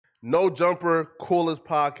No Jumper, coolest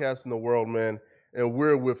podcast in the world, man. And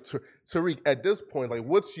we're with Tariq. At this point, like,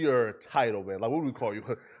 what's your title, man? Like, what do we call you?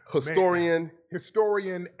 Historian? Man,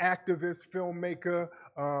 historian, activist, filmmaker,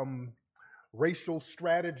 racial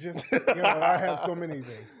strategist. I have so many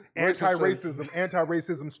things.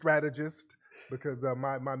 Anti-racism strategist, because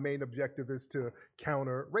my main objective is to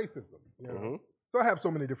counter racism. So I have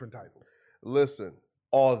so many different titles. Listen,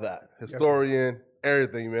 all that. Historian,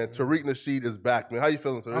 everything, man. Tariq Nasheed is back, man. How you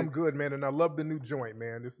feeling, Tariq? I'm good, man, and I love the new joint,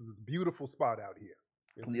 man. This is this beautiful spot out here.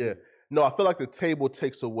 Yeah. No, I feel like the table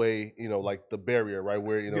takes away, like the barrier, right?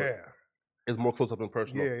 Where, it's more close up and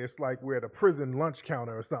personal. Yeah, it's like we're at a prison lunch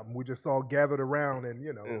counter or something. We just all gathered around and,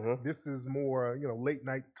 this is more, late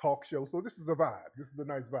night talk show. So this is a vibe. This is a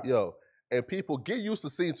nice vibe. Yo, and people get used to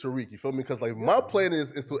seeing Tariq, you feel me? Because my plan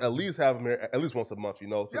is to at least have him here at least once a month,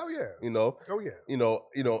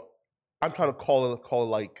 I'm trying to call it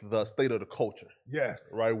like the state of the culture.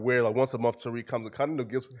 Yes. Right, where like once a month Tariq comes and kind of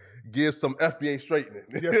gives some FBA straightening.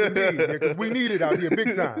 Yes, indeed. Because we need it out here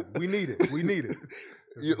big time. We need it.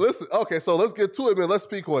 Listen, okay, so let's get to it, man. Let's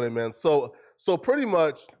speak on it, man. So pretty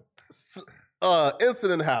much,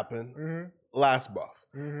 incident happened last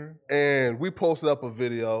month, and we posted up a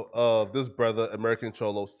video of this brother, American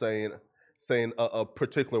Cholo, saying a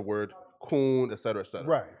particular word, coon, et cetera, et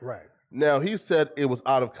cetera. Right. Now, he said it was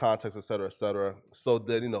out of context, et cetera, et cetera. So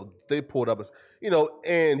then, they pulled up,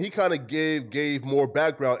 and he kind of gave more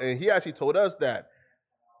background. And he actually told us that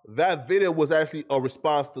video was actually a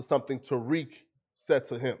response to something Tariq said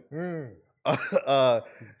to him.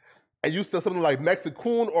 And you said something like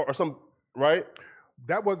Mexicoon or something, right?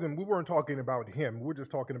 We weren't talking about him. We're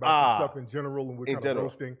just talking about some stuff in general, and we're kind of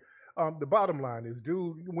roasting. The bottom line is,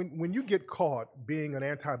 dude, when you get caught being an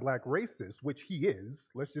anti-black racist, which he is,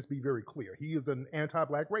 let's just be very clear, he is an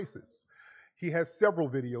anti-black racist. He has several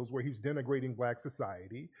videos where he's denigrating black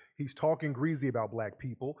society. He's talking greasy about black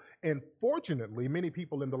people. And fortunately, many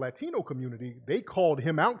people in the Latino community, they called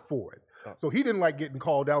him out for it. So he didn't like getting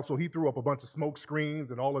called out, so he threw up a bunch of smoke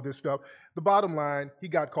screens and all of this stuff. The bottom line, he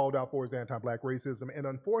got called out for his anti-black racism. And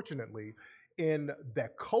unfortunately, in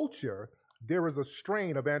that culture, there is a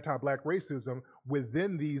strain of anti-black racism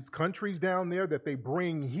within these countries down there that they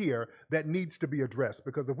bring here that needs to be addressed.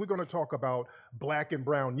 Because if we're going to talk about black and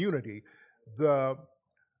brown unity, the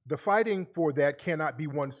fighting for that cannot be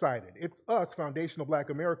one-sided. It's us, foundational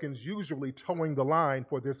black Americans, usually towing the line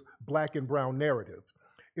for this black and brown narrative.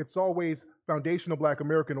 It's always foundational black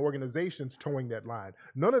American organizations towing that line.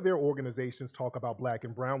 None of their organizations talk about black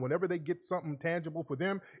and brown. Whenever they get something tangible for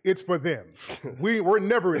them, it's for them. We're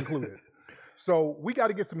never included. So we got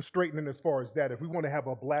to get some straightening as far as that. If we want to have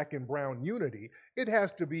a black and brown unity, it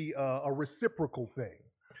has to be a reciprocal thing,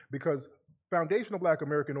 because foundational black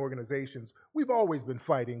American organizations, we've always been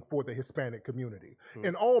fighting for the Hispanic community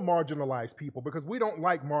and all marginalized people, because we don't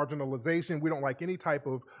like marginalization. We don't like any type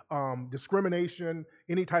of discrimination,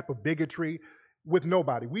 any type of bigotry with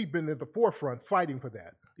nobody. We've been at the forefront fighting for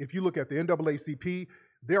that. If you look at the NAACP,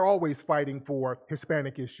 they're always fighting for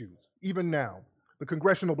Hispanic issues. Even now, the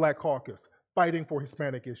Congressional Black Caucus, fighting for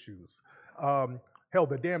Hispanic issues. Hell,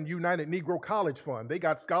 the damn United Negro College Fund, they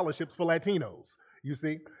got scholarships for Latinos, you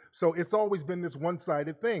see? So it's always been this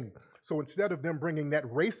one-sided thing. So instead of them bringing that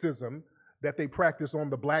racism that they practice on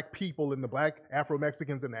the black people and the black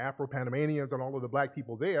Afro-Mexicans and the Afro-Panamanians and all of the black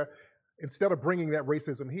people there, instead of bringing that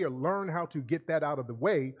racism here, learn how to get that out of the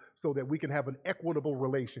way so that we can have an equitable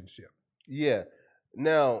relationship. Yeah.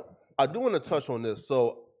 Now, I do want to touch on this.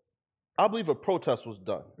 So I believe a protest was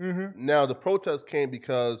done. Now, the protest came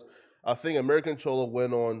because I think American Cholo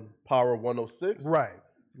went on Power 106. Right.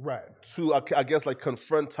 To, I guess, like,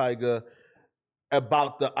 confront Tyga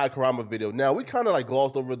about the Ikarama video. Now, we kind of like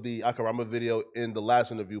glossed over the Ikarama video in the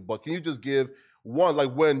last interview, but can you just give one,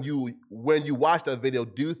 like, when you watch that video,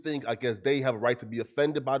 do you think, I guess, they have a right to be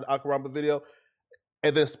offended by the Ikarama video?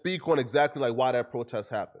 And then speak on exactly like why that protest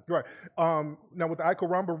happened. Right. Now, with the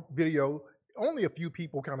Ikarama video, only a few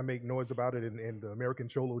people kind of make noise about it, and the American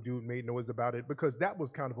Cholo dude made noise about it, because that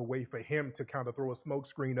was kind of a way for him to kind of throw a smoke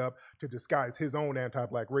screen up to disguise his own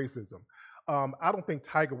anti-black racism. I don't think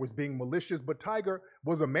Tyga was being malicious, but Tyga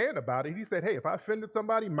was a man about it. He said, hey, if I offended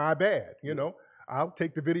somebody, my bad. I'll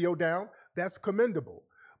take the video down. That's commendable.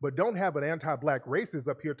 But don't have an anti-black racist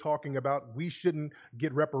up here talking about we shouldn't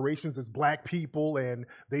get reparations as black people and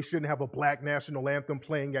they shouldn't have a black national anthem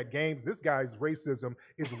playing at games. This guy's racism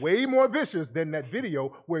is way more vicious than that video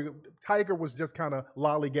where Tyga was just kind of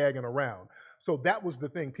lollygagging around. So that was the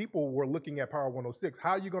thing. People were looking at Power 106.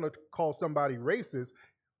 How are you going to call somebody racist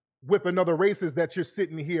with another racist that you're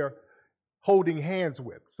sitting here holding hands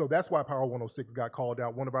with. So that's why Power 106 got called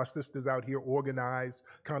out. One of our sisters out here organized,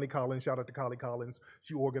 Connie Collins, shout out to Connie Collins.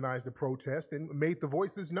 She organized the protest and made the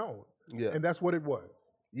voices known. Yeah. And that's what it was.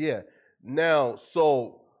 Yeah. Now,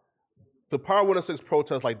 so the Power 106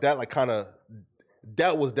 protest, like that, like kind of,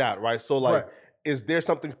 that was that, right? So like, is there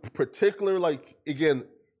something particular, like, again,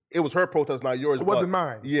 it was her protest, not yours. It wasn't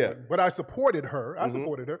mine. Yeah. But I supported her. I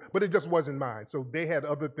supported her, but it just wasn't mine. So they had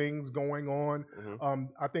other things going on.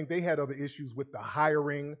 I think they had other issues with the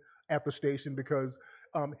hiring at the station because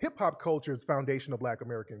hip hop culture is foundational Black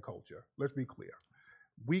American culture. Let's be clear.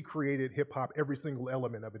 We created hip hop, every single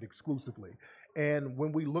element of it exclusively. And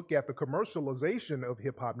when we look at the commercialization of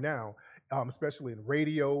hip hop now, especially in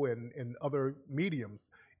radio and other mediums,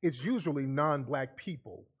 it's usually non-Black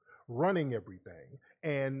people running everything,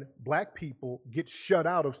 and Black people get shut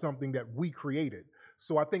out of something that we created.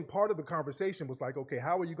 So I think part of the conversation was like, okay,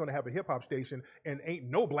 how are you going to have a hip hop station and ain't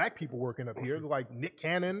no Black people working up here, like Nick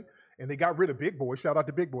Cannon, and they got rid of Big Boy. Shout out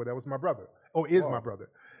to Big Boy, that was my brother, my brother.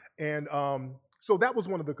 And so that was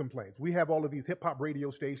one of the complaints. We have all of these hip hop radio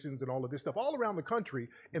stations and all of this stuff all around the country,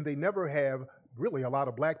 and they never have really a lot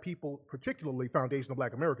of Black people, particularly foundational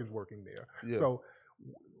Black Americans working there. Yeah. So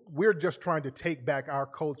we're just trying to take back our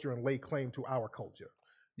culture and lay claim to our culture.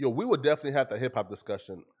 Yo, we would definitely have the hip hop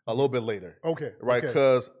discussion a little bit later. Okay. Right?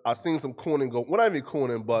 Because I seen some cooning go, well, not even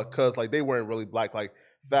cooning, but because like they weren't really Black, like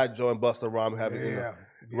Fat Joe and Busta Rhymes having,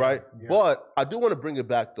 right? Yeah. But I do want to bring it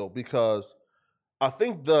back though, because I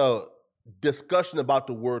think the discussion about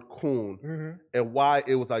the word coon and why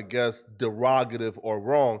it was, I guess, derogative or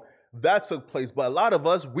wrong, that took place. But a lot of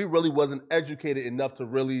us, we really wasn't educated enough to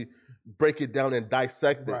really break it down and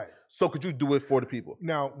dissect it. Right. So could you do it for the people?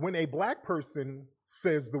 Now, when a Black person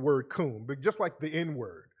says the word coon, but just like the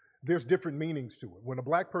N-word, there's different meanings to it. When a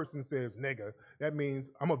Black person says nigga, that means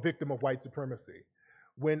I'm a victim of white supremacy.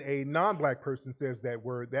 When a non-Black person says that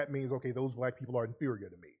word, that means, okay, those Black people are inferior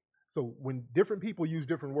to me. So when different people use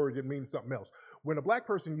different words, it means something else. When a Black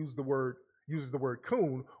person uses the word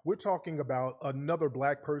coon, we're talking about another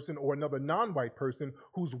Black person or another non-white person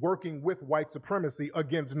who's working with white supremacy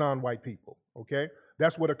against non-white people, okay?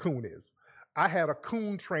 That's what a coon is. I had a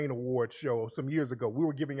Coon Train Award show some years ago.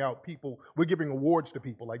 We're giving awards to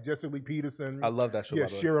people like Jesse Lee Peterson. I love that show. Yeah,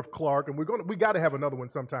 Sheriff Clark, and we got to have another one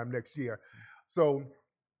sometime next year. So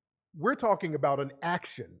we're talking about an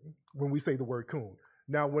action when we say the word coon.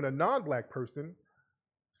 Now, when a non-Black person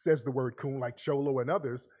says the word coon, like Cholo and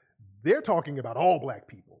others, they're talking about all Black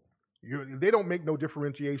people. They don't make no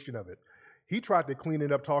differentiation of it. He tried to clean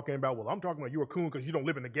it up talking about, well, I'm talking about you're a coon because you don't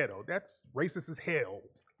live in the ghetto. That's racist as hell,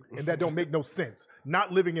 and that don't make no sense.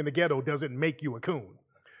 Not living in the ghetto doesn't make you a coon.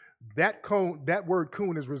 That word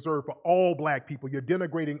coon is reserved for all Black people. You're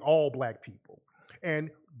denigrating all Black people.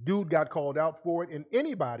 And dude got called out for it, and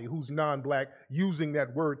anybody who's non-Black using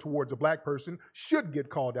that word towards a Black person should get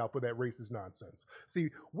called out for that racist nonsense. See,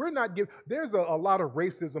 there's a lot of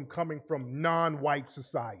racism coming from non-white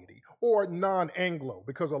society or non-Anglo,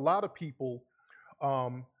 because a lot of people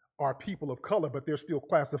are people of color, but they're still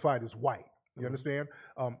classified as white. You understand?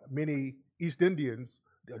 Many East Indians,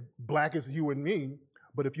 Black as you and me,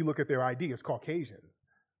 but if you look at their ID, it's Caucasian.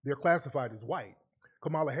 They're classified as white.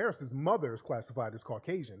 Kamala Harris's mother is classified as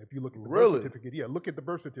Caucasian. If you look at the birth certificate, look at the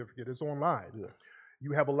birth certificate. It's online. Yeah.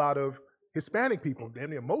 You have a lot of Hispanic people,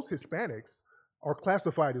 and most Hispanics are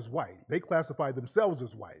classified as white. They classify themselves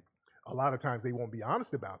as white. A lot of times they won't be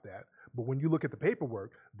honest about that, but when you look at the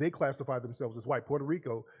paperwork, they classify themselves as white. Puerto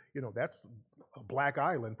Rico, that's a Black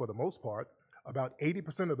island for the most part. About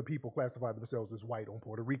 80% of the people classify themselves as white on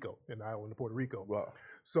Puerto Rico, in the island of Puerto Rico. Wow.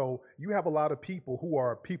 So you have a lot of people who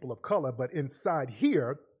are people of color, but inside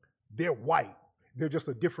here, they're white. They're just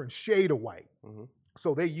a different shade of white.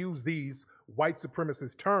 So they use these white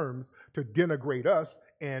supremacist terms to denigrate us,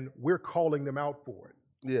 and we're calling them out for it.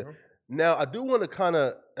 Yeah. Now, I do want to kind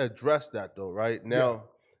of address that, though, right? Now,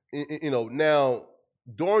 now,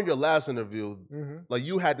 during your last interview, like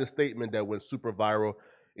you had this statement that went super viral.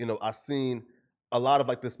 I seen a lot of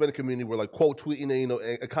like the Hispanic community were like quote tweeting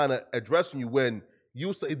it, and kind of addressing you when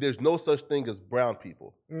you say there's no such thing as brown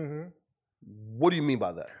people. What do you mean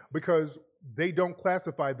by that? Because they don't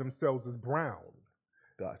classify themselves as brown.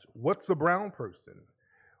 Gotcha. What's a brown person?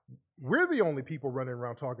 We're the only people running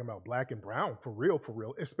around talking about Black and brown for real,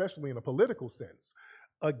 especially in a political sense.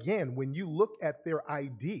 Again, when you look at their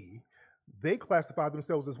ID, they classify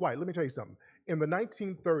themselves as white. Let me tell you something. In the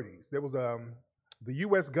 1930s, there was the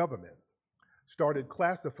U.S. government started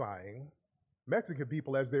classifying Mexican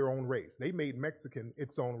people as their own race. They made Mexican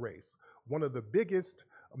its own race. One of the biggest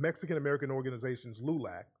Mexican-American organizations,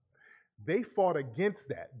 LULAC, They fought against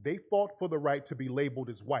that. They fought for the right to be labeled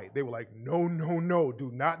as white. They were like, no, no, no,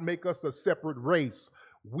 do not make us a separate race.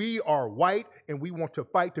 We are white and we want to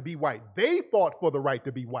fight to be white. They fought for the right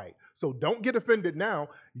to be white. So don't get offended now.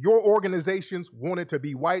 Your organizations wanted to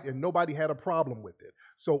be white and nobody had a problem with it.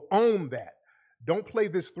 So own that. Don't play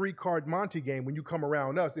this 3-card Monte game. When you come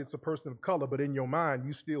around us, it's a person of color, but in your mind,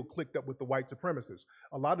 you still clicked up with the white supremacists.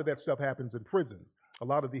 A lot of that stuff happens in prisons. A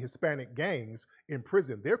lot of the Hispanic gangs in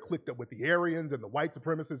prison, they're clicked up with the Aryans and the white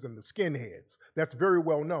supremacists and the skinheads. That's very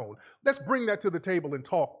well known. Let's bring that to the table and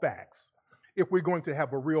talk facts if we're going to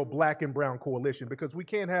have a real black and brown coalition, because we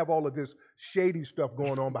can't have all of this shady stuff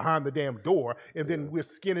going on behind the damn door and then we're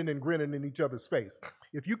skinning and grinning in each other's face.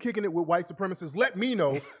 If you're kicking it with white supremacists, let me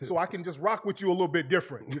know so I can just rock with you a little bit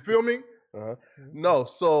different. You feel me? No,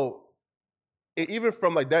 so even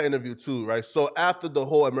from like that interview too, right? So after the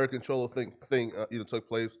whole American Cholo thing took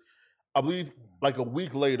place, I believe like a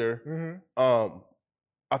week later,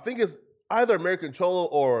 I think it's either American Cholo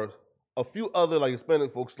or a few other like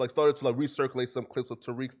Hispanic folks like started to like recirculate some clips of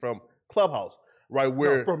Tariq from Clubhouse, right?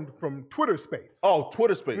 Where from Twitter Space. Oh,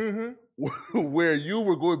 Twitter Space, where you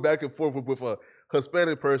were going back and forth with a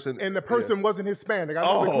Hispanic person, and the person wasn't Hispanic. I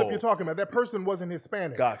know the clip you're talking about. That person wasn't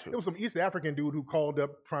Hispanic. Gotcha. It was some East African dude who called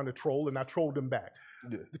up trying to troll, and I trolled him back.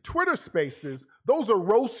 Yeah. The Twitter Spaces, those are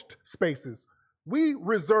roast spaces. We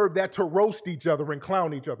reserve that to roast each other and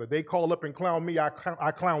clown each other. They call up and clown me, I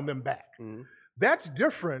clown them back. That's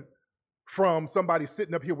different from somebody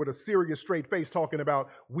sitting up here with a serious straight face talking about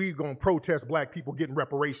we gonna protest black people getting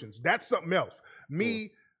reparations. That's something else.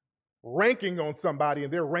 Me ranking on somebody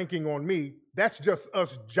and they're ranking on me, that's just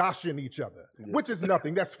us joshing each other, which is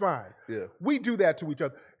nothing, that's fine. We do that to each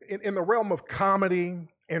other. In the realm of comedy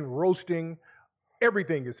and roasting,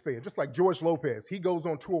 everything is fair. Just like George Lopez, he goes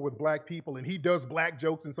on tour with black people and he does black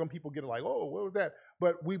jokes and some people get like, oh, what was that?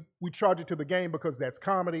 But we charge it to the game because that's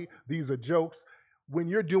comedy, these are jokes. When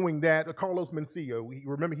you're doing that, Carlos Mencia,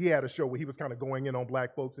 remember he had a show where he was kind of going in on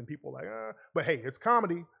black folks and people like, but hey, it's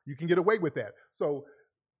comedy. You can get away with that. So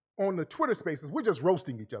on the Twitter Spaces, we're just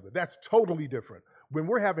roasting each other. That's totally different. When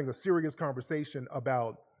we're having a serious conversation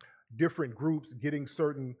about different groups getting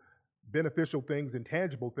certain beneficial things and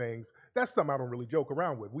tangible things, that's something I don't really joke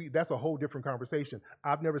around with. That's a whole different conversation.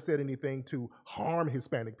 I've never said anything to harm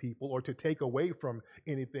Hispanic people or to take away from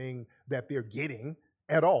anything that they're getting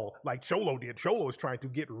at all, like Cholo did. Cholo is trying to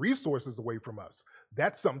get resources away from us.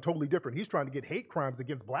 That's something totally different. He's trying to get hate crimes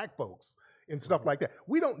against black folks and stuff like that.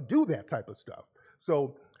 We don't do that type of stuff.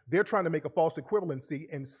 So they're trying to make a false equivalency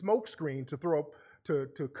and smokescreen to throw up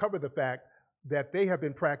to cover the fact that they have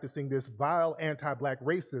been practicing this vile anti-black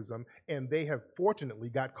racism, and they have fortunately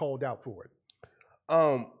got called out for it.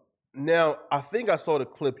 Now, I think I saw the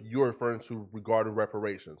clip you're referring to regarding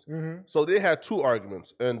reparations. So they had two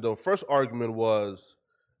arguments, and the first argument was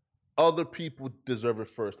other people deserve it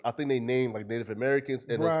first. I think they named like Native Americans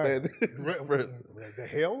and Hispanics. The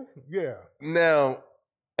hell? Yeah. Now,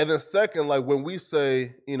 and then second, like when we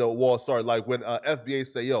say, like when FBA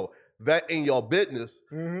say, yo, that ain't your business,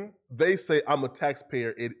 they say, I'm a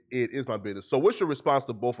taxpayer, it is my business. So what's your response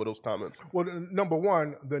to both of those comments? Well, number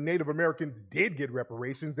one, the Native Americans did get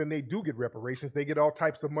reparations, and they do get reparations. They get all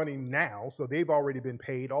types of money now, so they've already been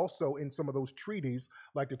paid. Also, in some of those treaties,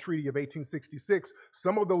 like the Treaty of 1866,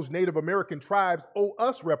 some of those Native American tribes owe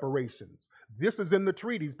us reparations. This is in the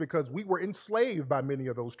treaties because we were enslaved by many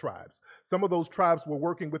of those tribes. Some of those tribes were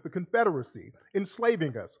working with the Confederacy,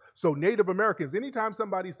 enslaving us. So Native Americans, anytime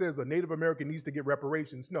somebody says a Native American needs to get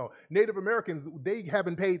reparations, no. Native Americans, they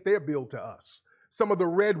haven't paid their bill to us. Some of the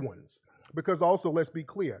red ones. Because also, let's be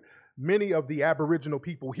clear, many of the Aboriginal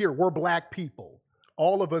people here were black people.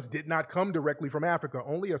 All of us did not come directly from Africa.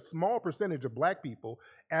 Only a small percentage of black people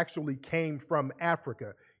actually came from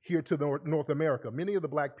Africa here to North America. Many of the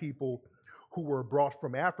black people who were brought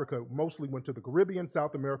from Africa mostly went to the Caribbean,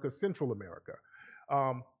 South America, Central America.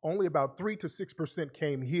 Only about 3 to 6%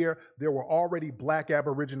 came here. There were already black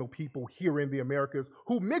Aboriginal people here in the Americas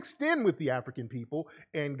who mixed in with the African people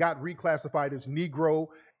and got reclassified as Negro,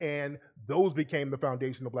 and those became the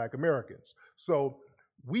foundation of black Americans. So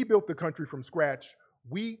we built the country from scratch.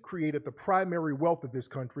 We created the primary wealth of this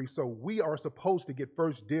country, so we are supposed to get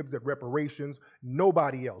first dibs at reparations,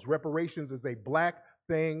 nobody else. Reparations is a black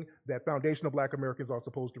thing that foundational black Americans are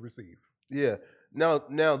supposed to receive. Yeah. Now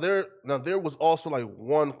there was also like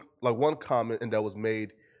one comment and that was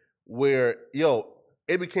made where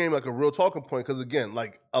it became like a real talking point because again,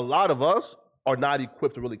 like a lot of us are not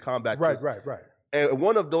equipped to really combat this. Right. And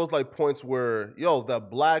one of those like points where the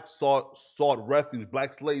blacks sought refuge,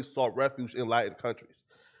 black slaves sought refuge in Latin countries.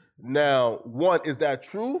 Now, one, is that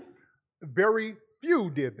true? Very few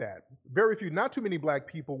did that. Very few. Not too many black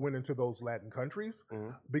people went into those Latin countries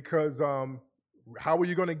because how are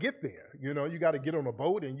you going to get there? You know, you got to get on a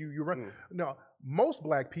boat and you run. No, most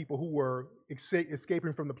black people who were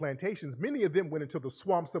escaping from the plantations, many of them went into the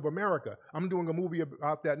swamps of America. I'm doing a movie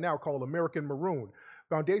about that now called American Maroon.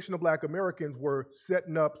 Foundational black Americans were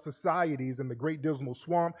setting up societies in the Great Dismal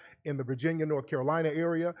Swamp in the Virginia, North Carolina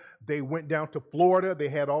area. They went down to Florida. They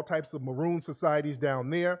had all types of maroon societies down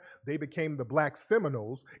there. They became the Black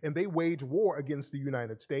Seminoles, and they waged war against the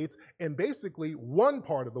United States and basically won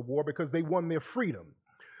part of the war because they won their freedom.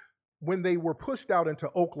 When they were pushed out into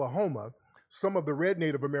Oklahoma, some of the red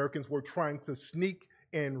Native Americans were trying to sneak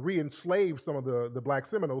and re-enslave some of the Black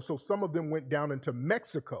Seminoles. So some of them went down into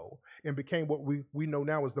Mexico and became what we know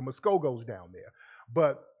now as the Muskogos down there.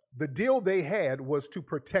 But the deal they had was to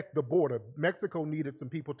protect the border. Mexico needed some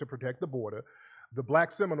people to protect the border. The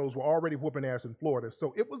Black Seminoles were already whooping ass in Florida.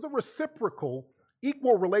 So it was a reciprocal,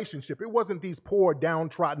 equal relationship. It wasn't these poor,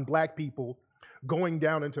 downtrodden black people going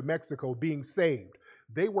down into Mexico being saved.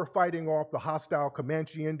 They were fighting off the hostile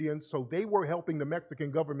Comanche Indians, so they were helping the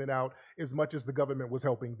Mexican government out as much as the government was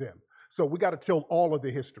helping them. So we got to tell all of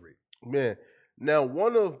the history. Man, now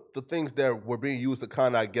one of the things that were being used to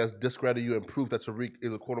kind of, I guess, discredit you and prove that Tariq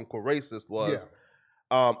is a quote-unquote racist was,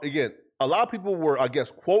 again, a lot of people were, I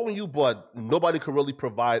guess, quoting you, but nobody could really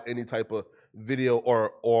provide any type of video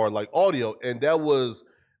or like audio, and that was,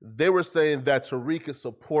 they were saying that Tariq is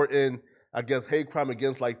supporting, I guess, hate crime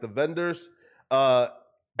against like the vendors.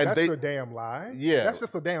 And that's a damn lie. Yeah. That's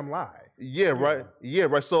just a damn lie. Yeah, right. Yeah,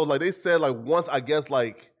 right. So like they said, like once, I guess,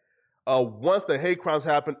 like once the hate crimes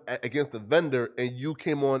happened against the vendor and you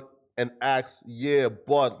came on and asked, yeah,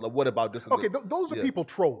 but what about this? Okay, those are people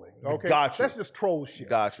trolling. Okay, gotcha. That's just troll shit.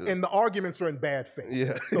 Gotcha. And the arguments are in bad faith.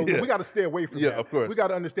 Yeah. So we got to stay away from that. Yeah, of course. We got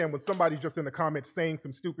to understand when somebody's just in the comments saying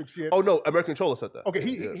some stupid shit. Oh no, American Troller said that. Okay,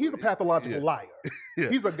 he's a pathological liar.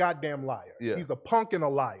 He's a goddamn liar. He's a punk and a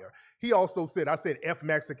liar. He also said, I said F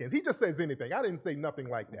Mexicans. He just says anything. I didn't say nothing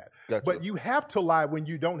like that. Gotcha. But you have to lie when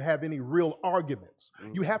you don't have any real arguments.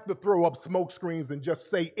 You have to throw up smoke screens and just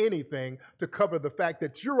say anything to cover the fact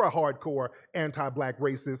that you're a hardcore anti-black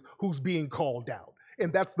racist who's being called out.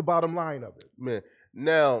 And that's the bottom line of it. Man,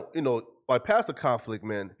 now, you know, like past the conflict,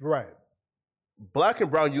 man. Right. Black and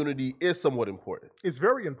brown unity is somewhat important. It's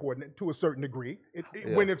very important to a certain degree.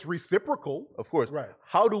 When it's reciprocal. Of course. Right.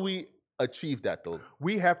 How do we achieve that though?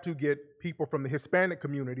 We have to get people from the Hispanic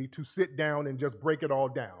community to sit down and just break it all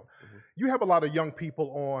down. You have a lot of young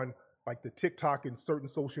people on like the TikTok and certain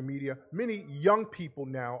social media. Many young people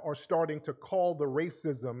now are starting to call the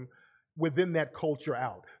racism within that culture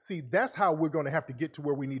out. See, that's how we're going to have to get to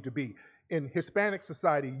where we need to be. In Hispanic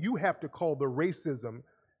society, you have to call the racism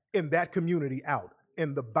in that community out,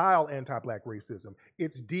 and the vile anti-black racism.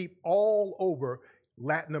 It's deep all over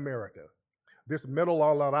Latin America. This metal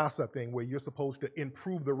a la raza thing where you're supposed to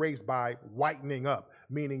improve the race by whitening up,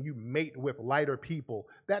 meaning you mate with lighter people,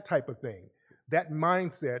 that type of thing. That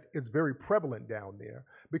mindset is very prevalent down there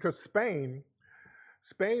because Spain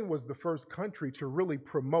was the first country to really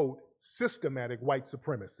promote systematic white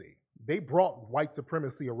supremacy. They brought white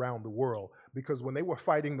supremacy around the world because when they were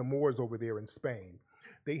fighting the Moors over there in Spain,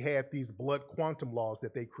 they had these blood quantum laws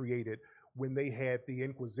that they created when they had the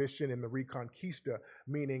Inquisition and the Reconquista,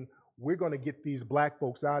 meaning we're going to get these black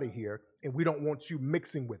folks out of here and we don't want you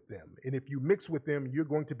mixing with them. And if you mix with them, you're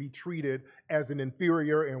going to be treated as an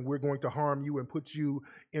inferior and we're going to harm you and put you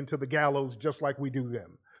into the gallows just like we do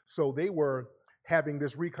them. So they were having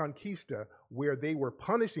this Reconquista where they were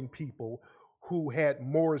punishing people who had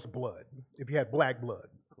Moor's blood, if you had black blood.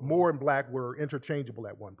 Moor and black were interchangeable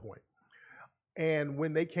at one point. And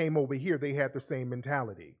when they came over here, they had the same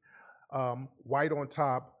mentality. White on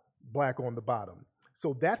top, black on the bottom.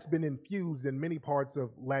 So that's been infused in many parts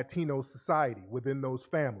of Latino society within those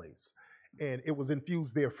families. And it was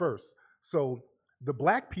infused there first. So the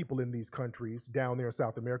black people in these countries down there in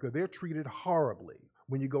South America, they're treated horribly.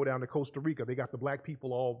 When you go down to Costa Rica, they got the black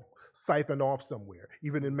people all siphoned off somewhere.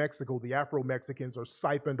 Even in Mexico, the Afro-Mexicans are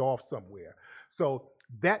siphoned off somewhere. So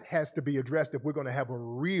that has to be addressed if we're going to have a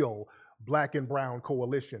real black and brown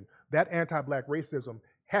coalition. That anti-black racism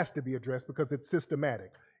has to be addressed because it's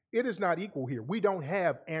systematic. It is not equal here. We don't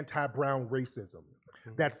have anti-brown racism.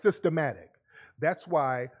 That's systematic. That's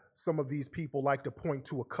why some of these people like to point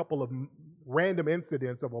to a couple of random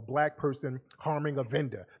incidents of a black person harming a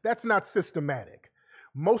vendor. That's not systematic.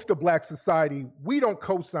 Most of black society, we don't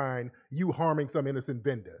co-sign you harming some innocent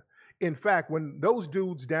vendor. In fact, when those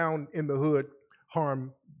dudes down in the hood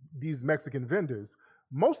harm these Mexican vendors,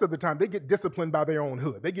 most of the time they get disciplined by their own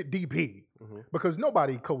hood. They get DP because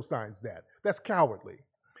nobody co-signs that. That's cowardly.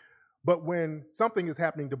 But when something is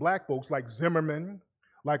happening to black folks, like Zimmerman,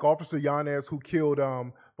 like Officer Yanez who killed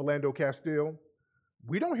Philando Castile,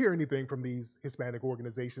 we don't hear anything from these Hispanic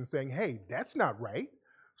organizations saying, hey, that's not right.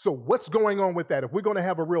 So what's going on with that? If we're going to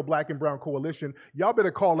have a real black and brown coalition, y'all better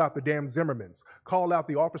call out the damn Zimmermans, call out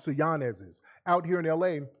the Officer Yanez's. Out here in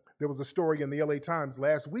LA, there was a story in the LA Times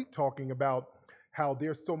last week talking about how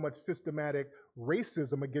there's so much systematic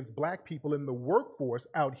racism against black people in the workforce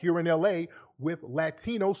out here in LA with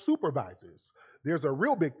Latino supervisors. There's a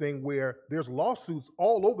real big thing where there's lawsuits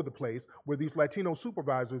all over the place where these Latino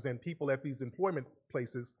supervisors and people at these employment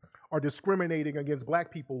places are discriminating against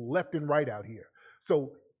black people left and right out here.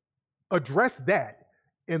 So address that,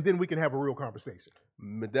 and then we can have a real conversation.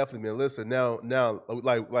 Definitely, man. Listen, now,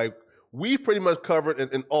 like we've pretty much covered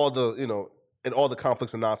in all the, in all the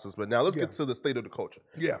conflicts and nonsense, but now let's get to the state of the culture.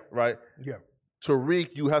 Yeah. Right? Yeah.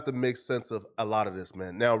 Tariq, you have to make sense of a lot of this,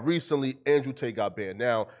 man. Now, recently, Andrew Tate got banned.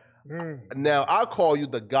 Now I call you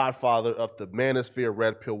the godfather of the manosphere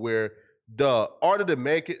red pill, where the art of the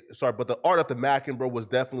Mackin, bro, was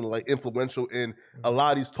definitely like influential in a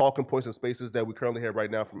lot of these talking points and spaces that we currently have right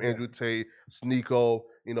now from Andrew Tate, Sneeko,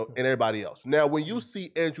 and everybody else. Now, when you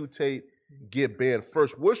see Andrew Tate get banned,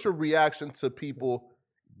 first, what's your reaction to people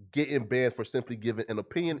getting banned for simply giving an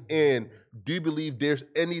opinion? And do you believe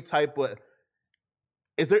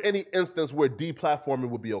is there any instance where deplatforming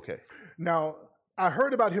would be okay? Now, I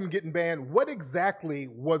heard about him getting banned. What exactly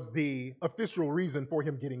was the official reason for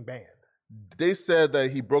him getting banned? They said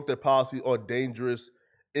that he broke their policy on dangerous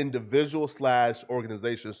individual /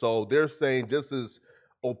 organization. So they're saying just his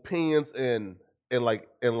opinions and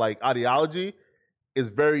ideology is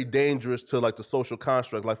very dangerous to like the social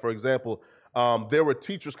construct. Like, for example, there were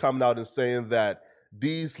teachers coming out and saying that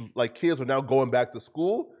these like kids are now going back to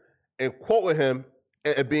school and quoting him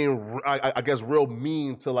and being, I guess, real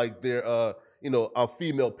mean to like their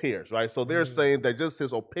female peers, right? So they're saying that just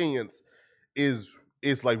his opinions is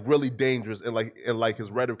like really dangerous, and like his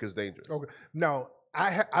rhetoric is dangerous. Okay. Now,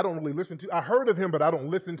 I don't really listen to. I heard of him, but I don't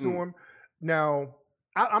listen to him. Now,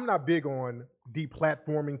 I'm not big on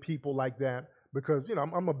deplatforming people like that because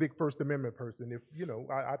I'm a big First Amendment person. If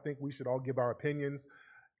I think we should all give our opinions.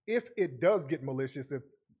 If it does get malicious, if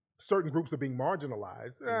certain groups are being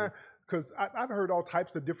marginalized. Because I've heard all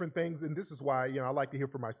types of different things, and this is why I like to hear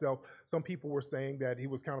for myself. Some people were saying that he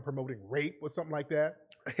was kind of promoting rape or something like that.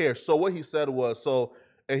 Here, so what he said was,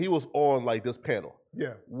 and he was on like this panel,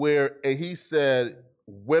 and he said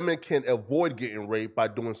women can avoid getting raped by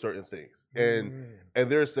doing certain things, and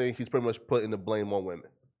they're saying he's pretty much putting the blame on women.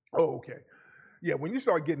 Oh, okay. Yeah, when you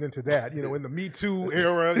start getting into that, in the Me Too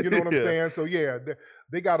era, you know what I'm saying? So yeah,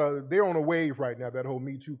 they're on a wave right now, that whole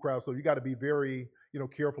Me Too crowd. So you got to be very,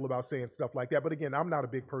 careful about saying stuff like that. But again, I'm not a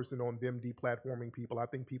big person on them deplatforming people. I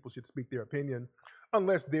think people should speak their opinion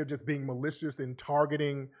unless they're just being malicious and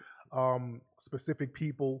targeting specific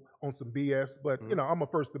people on some BS. But, I'm a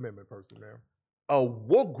First Amendment person, man.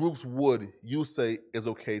 What groups would you say is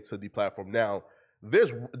okay to deplatform? Now,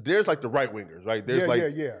 there's like the right wingers, right? There's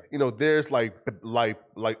there's like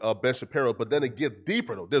Ben Shapiro, but then it gets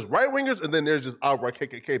deeper though. There's right wingers, and then there's just outright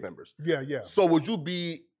KKK members. Yeah. So would you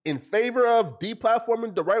be in favor of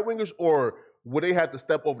deplatforming the right wingers, or would they have to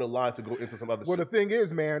step over the line to go into some other? Well, the thing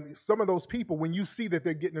is, man, some of those people, when you see that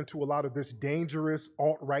they're getting into a lot of this dangerous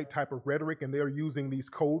alt-right type of rhetoric, and they're using these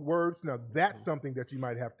code words, now that's something that you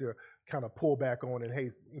might have to kind of pull back on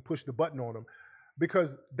and push the button on them.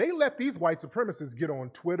 Because they let these white supremacists get on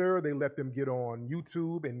Twitter, they let them get on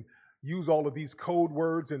YouTube and use all of these code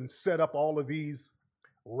words and set up all of these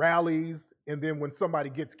rallies. And then when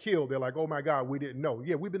somebody gets killed, they're like, oh my God, we didn't know.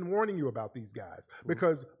 Yeah, we've been warning you about these guys.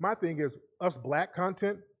 Because my thing is, us black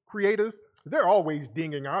content creators, they're always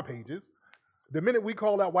dinging our pages. The minute we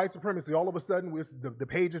call out white supremacy, all of a sudden the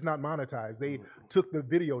page is not monetized. They took the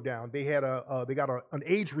video down. They had they got an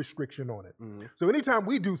age restriction on it. So anytime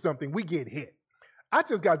we do something, we get hit. I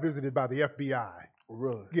just got visited by the FBI.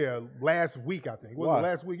 Really? Yeah, last week, I think. Why?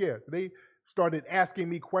 Last week, yeah. They started asking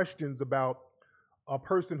me questions about a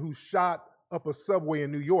person who shot up a subway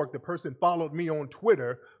in New York. The person followed me on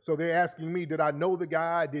Twitter. So they're asking me, did I know the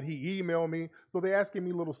guy? Did he email me? So they're asking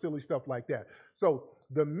me little silly stuff like that. So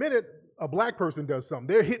the minute a black person does something,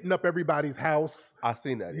 they're hitting up everybody's house. I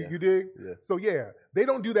seen that, yeah. You dig? Yeah. So yeah, they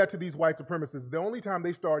don't do that to these white supremacists. The only time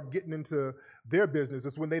they start getting into their business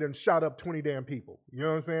is when they done shot up 20 damn people. You know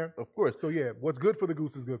what I'm saying? Of course. So yeah, what's good for the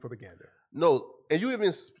goose is good for the gander. No, and you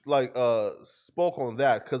even spoke on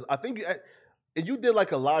that, because I think you did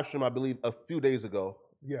like a live stream, I believe, a few days ago.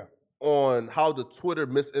 Yeah. On how the Twitter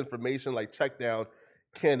misinformation, like check down,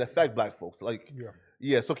 can affect black folks. Like,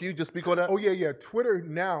 yeah. So can you just speak on that? Oh yeah. Twitter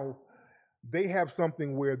now, they have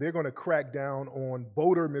something where they're going to crack down on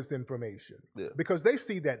voter misinformation because they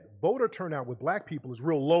see that voter turnout with black people is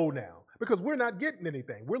real low now because we're not getting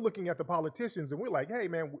anything. We're looking at the politicians and we're like, hey,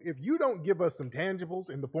 man, if you don't give us some tangibles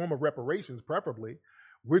in the form of reparations, preferably,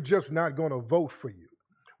 we're just not going to vote for you.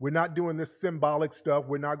 We're not doing this symbolic stuff.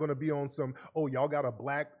 We're not going to be on some, oh, y'all got a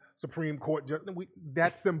black Supreme Court judge.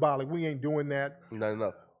 That's symbolic. We ain't doing that. Not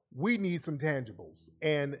enough. We need some tangibles.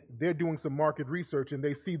 And they're doing some market research and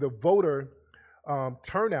they see the voter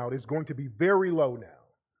turnout is going to be very low now.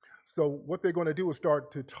 So what they're going to do is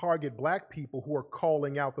start to target black people who are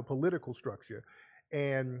calling out the political structure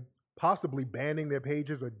and possibly banning their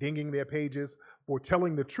pages or dinging their pages for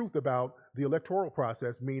telling the truth about the electoral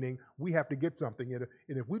process, meaning we have to get something. And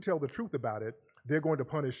if we tell the truth about it, they're going to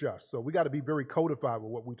punish us. So we got to be very codified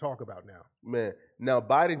with what we talk about now. Man, now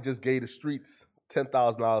Biden just gave the streets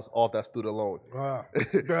 $10,000 off that student loan.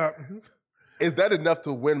 Is that enough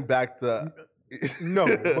to win back the... No,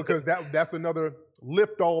 because that's another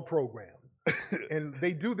lift-all program. And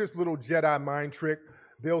they do this little Jedi mind trick.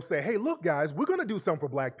 They'll say, hey, look, guys, we're going to do something for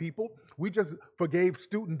black people. We just forgave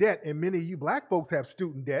student debt, and many of you black folks have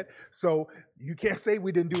student debt, so you can't say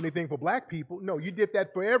we didn't do anything for black people. No, you did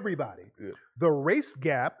that for everybody. Yeah. The race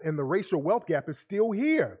gap and the racial wealth gap is still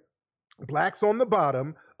here. Blacks on the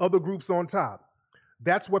bottom, other groups on top.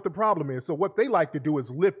 That's what the problem is. So what they like to do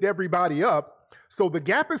is lift everybody up, so the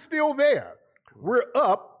gap is still there. We're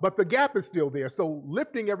up, but the gap is still there. So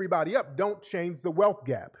lifting everybody up don't change the wealth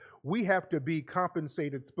gap. We have to be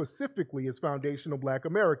compensated specifically as foundational black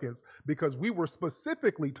Americans because we were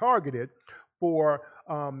specifically targeted for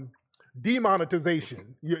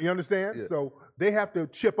demonetization. You understand? Yeah. So they have to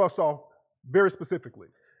chip us off very specifically.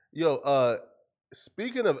 Yo,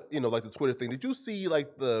 speaking of, like the Twitter thing, did you see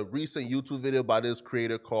like the recent YouTube video by this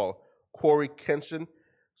creator called Corey Kenshin?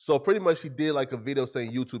 So pretty much he did like a video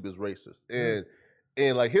saying YouTube is racist.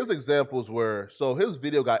 And like his examples were, so his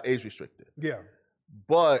video got age restricted. Yeah.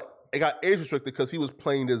 But it got age restricted because he was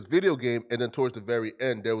playing this video game, and then towards the very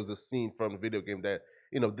end, there was a scene from the video game that,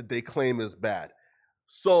 they claim is bad.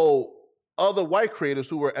 So other white creators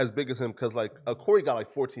who were as big as him, because like Corey got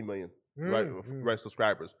like 14 million right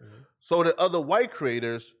subscribers. So the other white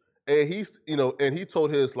creators, and he's, and he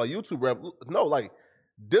told his like YouTube rep, no, like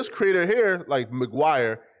this creator here, like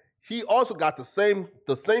McGuire, he also got the same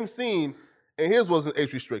scene, and his wasn't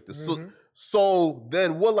age restricted. So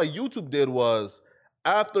then what like YouTube did was,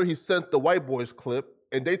 after he sent the white boys clip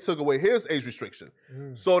and they took away his age restriction.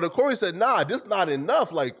 So the Corey said, nah, this not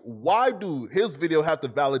enough. Like, why do his video have to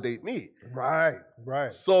validate me? Right.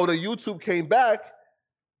 So the YouTube came back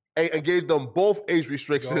and gave them both age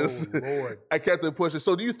restrictions. Oh, Lord. And kept them pushing.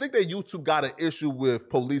 So do you think that YouTube got an issue with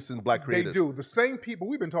policing black creators? They do. The same people,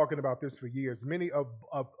 we've been talking about this for years. Many of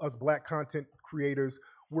us black content creators,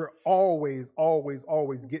 we're always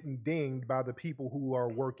getting dinged by the people who are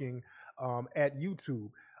working at YouTube.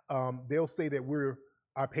 They'll say that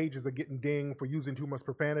our pages are getting dinged for using too much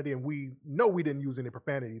profanity, and we know we didn't use any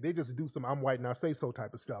profanity. They just do some I'm white and I say so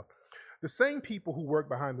type of stuff. The same people who work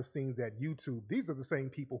behind the scenes at YouTube, these are the same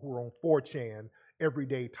people who are on 4chan every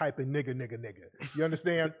day typing nigga. You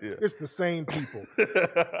understand? Yeah. It's the same people.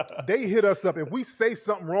 They hit us up. If we say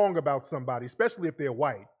something wrong about somebody, especially if they're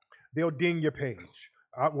white, they'll ding your page.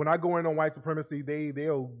 When I go in on white supremacy,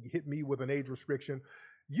 they'll hit me with an age restriction.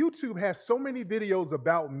 YouTube has so many videos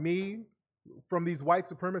about me from these white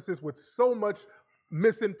supremacists with so much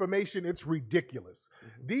misinformation, it's ridiculous.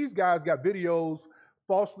 These guys got videos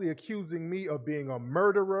falsely accusing me of being a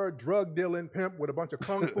murderer, drug dealing pimp with a bunch of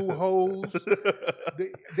kung fu hoes.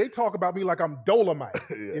 They talk about me like I'm Dolomite,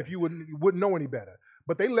 if you wouldn't know any better.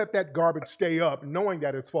 But they let that garbage stay up knowing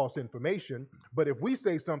that it's false information. But if we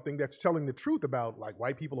say something that's telling the truth about like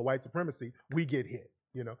white people or white supremacy, we get hit,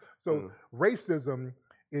 So racism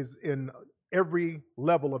is in every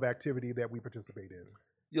level of activity that we participate in.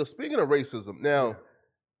 Yo, speaking of racism, now,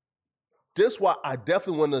 this why I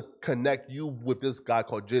definitely want to connect you with this guy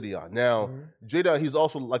called Gideon. Now, Gideon, he's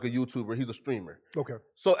also like a YouTuber. He's a streamer. Okay.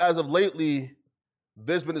 So as of lately,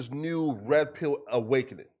 there's been this new red pill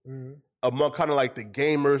awakening among kind of like the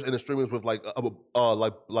gamers and the streamers with like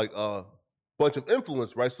a bunch of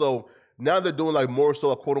influence, right? So now they're doing like more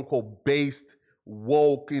so a quote unquote based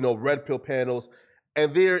woke, red pill panels.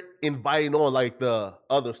 And they're inviting on like the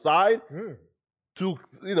other side to,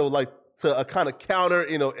 to a kind of counter,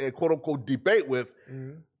 a quote unquote debate with.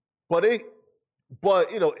 But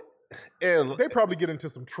and they probably get into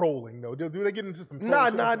some trolling though. Do they get into some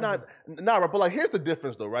trolling? Nah, right. But like, here's the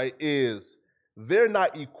difference though, right? Is they're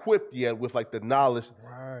not equipped yet with like the knowledge.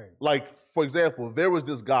 Right. Like, for example, there was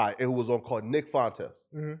this guy who was on called Nick Fontes.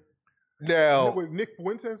 Now, Nick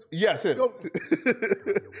Fuentes? Yes, him.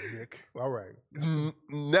 Nick. All right.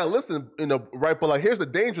 Now listen, right? But like, here's the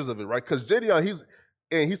dangers of it, right? Because Gideon,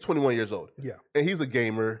 he's 21 years old. Yeah. And he's a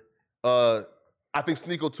gamer. I think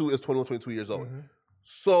Sneako too is 21, 22 years old.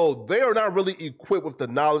 So they are not really equipped with the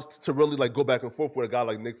knowledge to really like go back and forth with a guy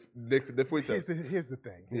like Nick Fuentes. Here's the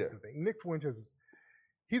thing. Nick Fuentes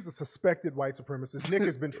he's a suspected white supremacist. Nick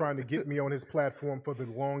has been trying to get me on his platform for the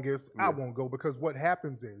longest. I won't go because what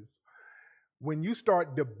happens is when you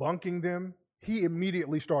start debunking them, he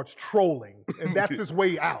immediately starts trolling, and that's his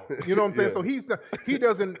way out. You know what I'm saying? So he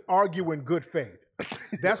doesn't argue in good faith.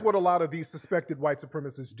 That's what a lot of these suspected white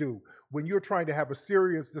supremacists do. When you're trying to have a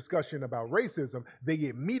serious discussion about racism, they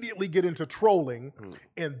immediately get into trolling,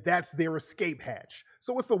 and that's their escape hatch.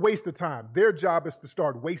 So it's a waste of time. Their job is to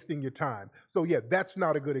start wasting your time. So yeah, that's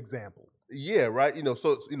not a good example. Yeah, right.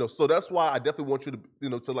 So that's why I definitely want you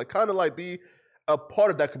to, to like kind of like be a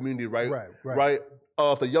part of that community, right? Right.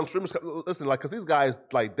 Of the young streamers, listen, like, because these guys,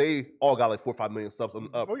 like, they all got like 4 or 5 million subs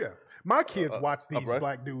up. Oh yeah, my kids watch these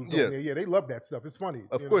black dudes. Yeah, yeah, they love that stuff. It's funny,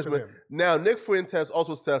 of course, man. Now, Nick Fuentes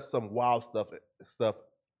also says some wild stuff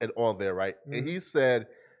and on there, right? And he said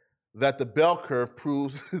that the bell curve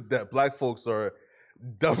proves that black folks are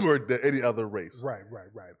dumber than any other race. Right.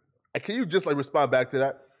 And can you just like respond back to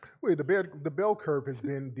that? Wait, the bell curve has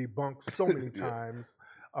been debunked so many times.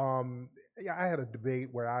 I had a debate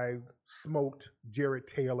where I smoked Jared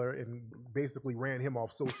Taylor and basically ran him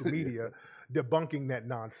off social media, debunking that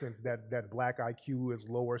nonsense, that black IQ is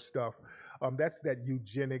lower stuff. That's that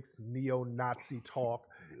eugenics, neo-Nazi talk.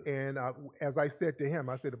 And as I said to him,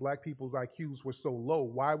 I said, the black people's IQs were so low,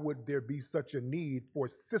 why would there be such a need for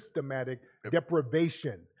systematic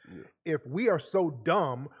deprivation? If we are so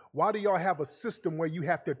dumb, why do y'all have a system where you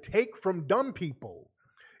have to take from dumb people?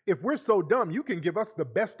 If we're so dumb, you can give us the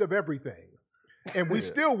best of everything, and we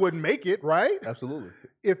still wouldn't make it, right? Absolutely.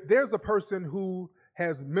 If there's a person who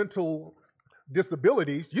has mental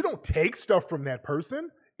disabilities, you don't take stuff from that person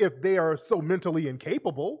if they are so mentally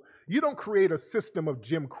incapable. You don't create a system of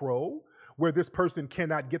Jim Crow where this person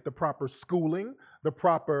cannot get the proper schooling, the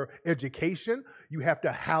proper education. You have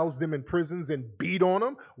to house them in prisons and beat on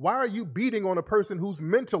them. Why are you beating on a person who's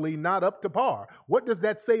mentally not up to par? What does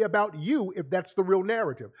that say about you if that's the real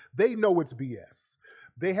narrative? They know it's BS.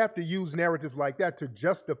 They have to use narratives like that to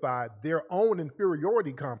justify their own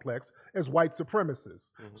inferiority complex as white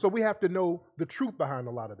supremacists. So we have to know the truth behind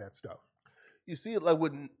a lot of that stuff. You see, like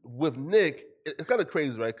with Nick, it's kind of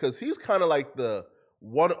crazy, right? Because he's kind of like the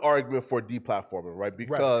one argument for deplatforming, right?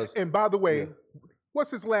 Because and by the way, what's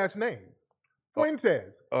his last name?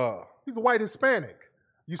 Fuentes. He's a white Hispanic.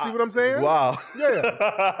 You see what I'm saying? Wow.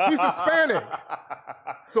 Yeah, he's Hispanic.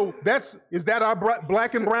 So is that our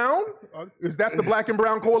black and brown? Is that the black and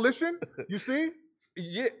brown coalition? You see?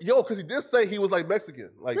 Yeah, because he did say he was like Mexican.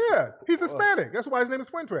 Like, yeah, he's Hispanic. That's why his name is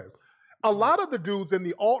Fuentes. A lot of the dudes in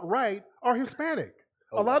the alt-right are Hispanic.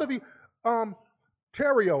 A lot of the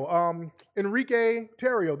Terrio, Enrique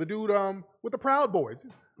Terrio, the dude with the Proud Boys,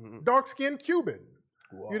 dark-skinned Cuban.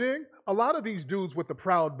 Wow. You dig? A lot of these dudes with the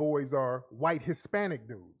Proud Boys are white Hispanic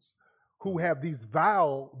dudes who have these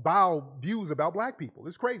vile views about black people.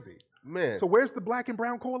 It's crazy. Man. So where's the black and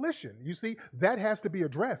brown coalition? You see, that has to be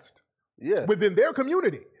addressed. Yeah. Within their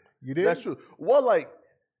community. You dig? That's true. Well, like,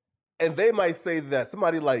 and they might say that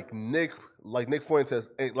somebody like Nick Fuentes,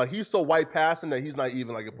 like he's so white passing that he's not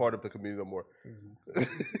even like a part of the community no more.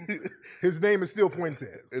 His name is still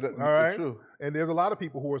Fuentes. All right. True. And there's a lot of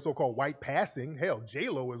people who are so-called white passing. Hell,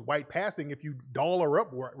 J-Lo is white passing if you doll her up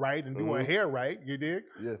right and do her hair right. You dig?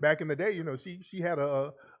 Yeah. Back in the day, she had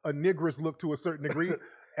a nigrous look to a certain degree.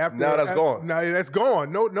 Now that's gone. Now that's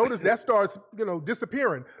gone. Notice that starts,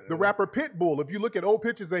 disappearing. The rapper Pitbull, if you look at old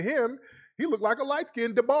pictures of him, he looked like a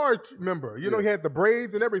light-skinned DeBarge member. He had the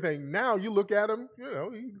braids and everything. Now you look at him,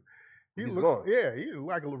 he looks gone. Yeah, he's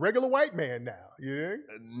like a regular white man now. Yeah.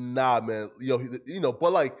 Nah, man.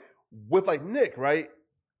 But like with like Nick, right?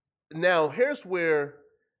 Now here's where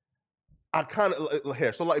I kind of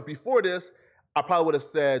here. So like before this, I probably would have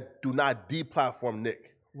said, do not deplatform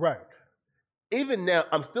Nick. Right. Even now,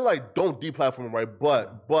 I'm still like, don't deplatform him, right?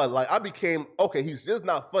 But like I became, okay, he's just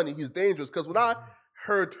not funny. He's dangerous. Because when I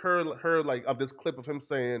heard like of this clip of him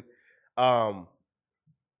saying, I'm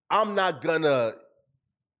not gonna,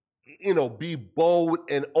 be bold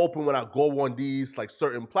and open when I go on these like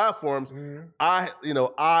certain platforms. I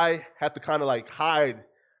have to kind of like hide,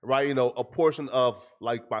 right? A portion of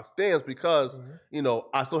like my stance because,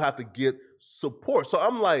 I still have to get support. So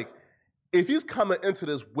I'm like, if he's coming into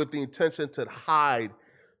this with the intention to hide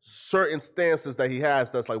certain stances that he has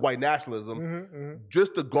that's like white nationalism,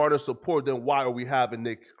 just to garner support, then why are we having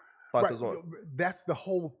Nick That's the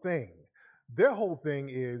whole thing. Their whole thing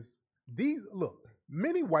is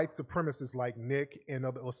many white supremacists like Nick and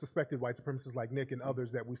other, or suspected white supremacists like Nick and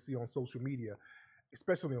others that we see on social media,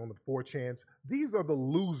 especially on the 4chans, these are the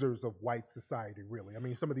losers of white society, really. I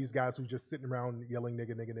mean, some of these guys who just sitting around yelling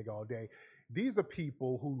nigga, nigga, nigga all day, these are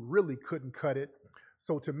people who really couldn't cut it.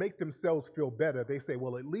 So to make themselves feel better, they say,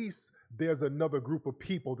 well, at least there's another group of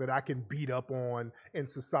people that I can beat up on and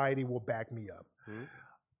society will back me up. Mm-hmm.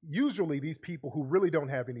 Usually these people who really don't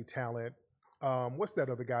have any talent, what's that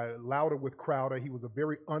other guy? Louder with Crowder. He was a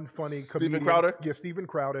very unfunny comedian. Steven Crowder? Yeah, Steven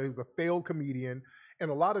Crowder, who's a failed comedian. And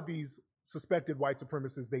a lot of these suspected white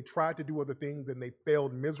supremacists, they tried to do other things and they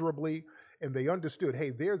failed miserably. And they understood, hey,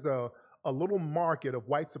 there's a little market of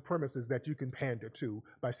white supremacists that you can pander to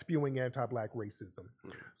by spewing anti-black racism.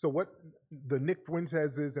 Mm-hmm. So what the Nick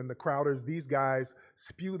Fuenteses and the Crowders, these guys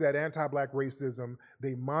spew that anti-black racism.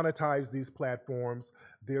 They monetize these platforms.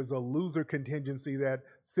 There's a loser contingency that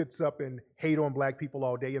sits up and hate on black people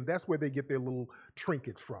all day, and that's where they get their little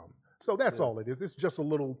trinkets from. So that's all it is. It's just a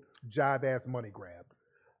little jive-ass money grab.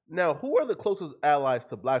 Now, who are the closest allies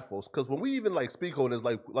to black folks? Because when we even speak on this,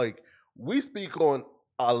 like we speak on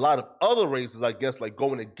a lot of other races, I guess, like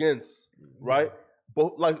going against, right? But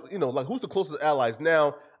who's the closest allies?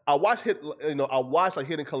 Now, I watched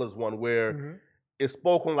Hidden Colors one where it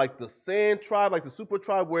spoke on the Sand tribe, the super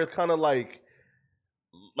tribe, where it's kind of like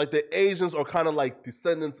the Asians are kind of like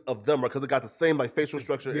descendants of them, right? Because they got the same facial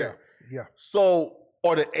structure. Yeah. So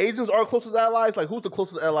are the Asians our closest allies? Who's the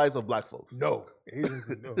closest allies of black folks? No, Asians,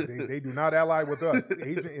 no, they do not ally with us.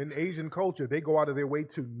 In Asian culture, they go out of their way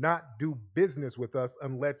to not do business with us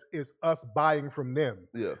unless it's us buying from them.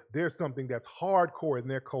 Yeah, there's something that's hardcore in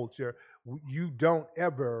their culture. You don't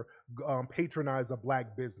ever patronize a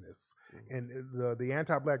black business. And the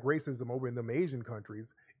anti-black racism over in them Asian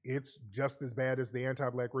countries, it's just as bad as the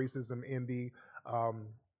anti-black racism in the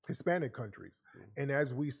Hispanic countries. And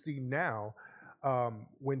as we see now,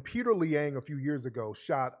 when Peter Liang a few years ago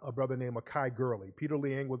shot a brother named Akai Gurley, Peter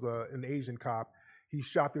Liang was an Asian cop. He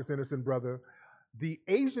shot this innocent brother. The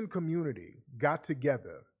Asian community got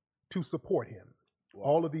together to support him. Wow.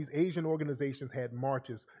 All of these Asian organizations had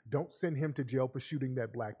marches. Don't send him to jail for shooting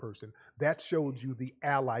that black person. That showed you the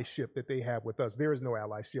allyship that they have with us. There is no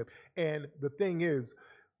allyship. And the thing is,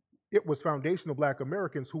 it was foundational black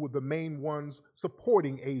Americans who were the main ones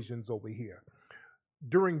supporting Asians over here.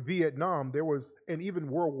 During Vietnam, there was, and even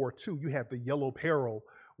World War II, you had the Yellow Peril,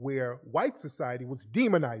 where white society was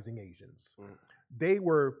demonizing Asians. They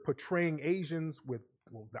were portraying Asians with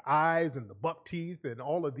the eyes and the buck teeth and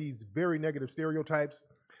all of these very negative stereotypes.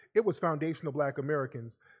 It was foundational black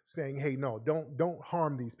Americans saying, hey, no, don't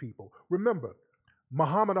harm these people. Remember,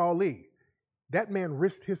 Muhammad Ali, that man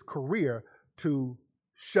risked his career to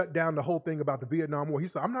shut down the whole thing about the Vietnam War. He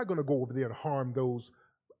said, I'm not going to go over there and harm those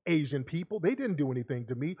Asian people. They didn't do anything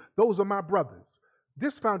to me. Those are my brothers.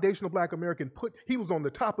 This foundational black American he was on the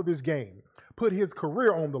top of his game, put his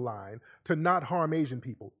career on the line to not harm Asian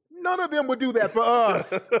people. None of them would do that for us.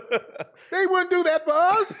 They wouldn't do that for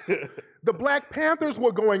us. The Black Panthers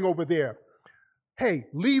were going over there. Hey,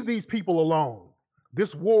 leave these people alone.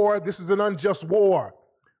 This is an unjust war.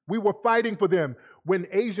 We were fighting for them. When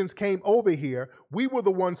Asians came over here, we were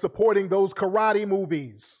the ones supporting those karate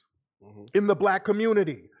movies in the black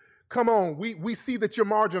community. Come on, we see that you're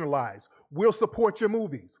marginalized. We'll support your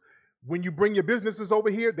movies. When you bring your businesses over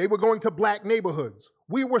here, they were going to black neighborhoods.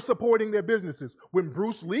 We were supporting their businesses. When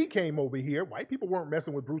Bruce Lee came over here, white people weren't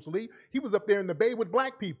messing with Bruce Lee. He was up there in the Bay with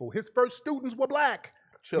black people. His first students were black.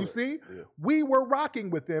 You see? Yeah. We were rocking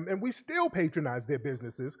with them, and we still patronize their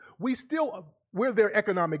businesses. We're their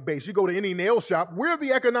economic base. You go to any nail shop, we're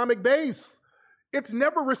the economic base. It's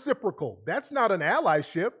never reciprocal. That's not an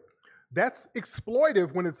allyship. That's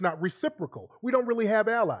exploitive when it's not reciprocal. We don't really have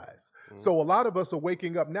allies. So a lot of us are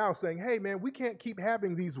waking up now saying, hey, man, we can't keep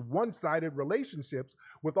having these one-sided relationships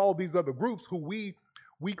with all these other groups who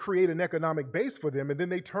we create an economic base for them, and then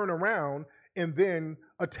they turn around and then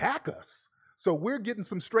attack us. So we're getting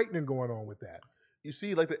some straightening going on with that. You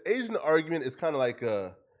see, the Asian argument is kind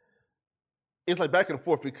of it's back and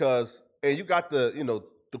forth because, and you got the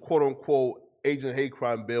quote-unquote Asian hate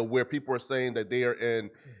crime bill where people are saying that they are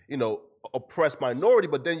in, oppressed minority,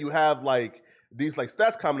 but then you have these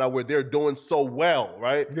stats coming out where they're doing so well,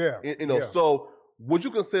 right? Yeah. So would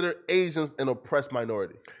you consider Asians an oppressed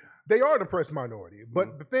minority? They are an oppressed minority,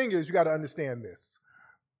 but the thing is, you got to understand this.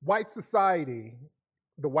 White society,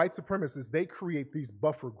 the white supremacists, they create these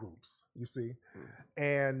buffer groups, you see,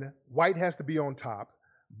 and white has to be on top,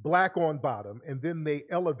 black on bottom, and then they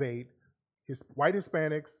elevate white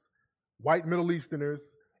Hispanics, white Middle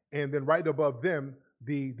Easterners, and then right above them,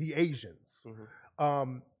 the Asians.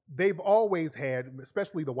 They've always had,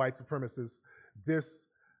 especially the white supremacists, this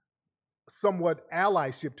somewhat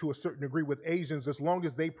allyship to a certain degree with Asians as long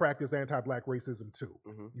as they practice anti-black racism too.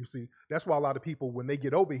 You see, that's why a lot of people, when they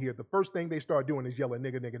get over here, the first thing they start doing is yelling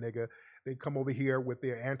nigga, nigga, nigga. They come over here with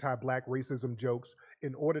their anti-black racism jokes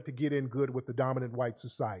in order to get in good with the dominant white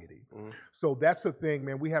society. So that's the thing,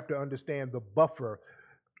 man. We have to understand the buffer.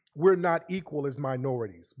 We're not equal as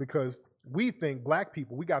minorities because we think black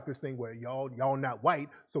people, we got this thing where y'all not white,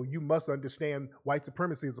 so you must understand white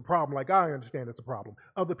supremacy is a problem like I understand it's a problem.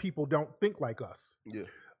 Other people don't think like us. Yeah.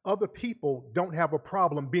 Other people don't have a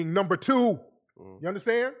problem being number two. You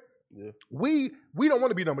understand? Yeah. We don't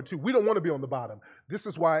want to be number two. We don't want to be on the bottom. This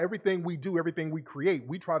is why everything we do, everything we create,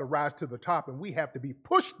 we try to rise to the top and we have to be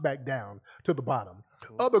pushed back down to the bottom.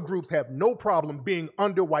 Other groups have no problem being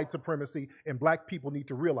under white supremacy, and black people need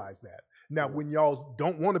to realize that. Now, when y'all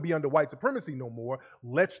don't want to be under white supremacy no more,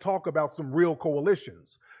 let's talk about some real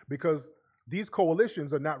coalitions, because these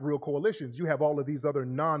coalitions are not real coalitions. You have all of these other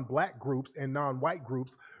non-black groups and non-white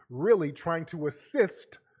groups really trying to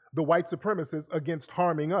assist the white supremacists against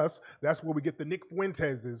harming us. That's where we get the Nick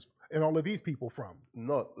Fuentes's and all of these people from.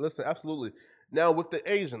 No, listen, absolutely. Now, with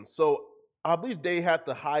the Asians, so I believe they have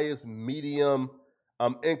the highest medium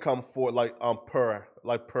income for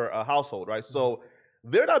per household, right? So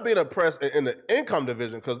they're not being oppressed in the income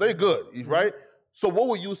division because they're good, right? So what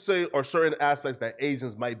would you say are certain aspects that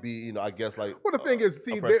Asians might be, I guess Well, the thing is,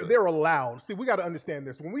 see, they're allowed. See, we got to understand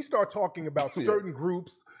this. When we start talking about certain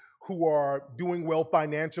groups who are doing well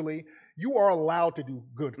financially, you are allowed to do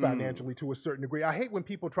good financially to a certain degree. I hate when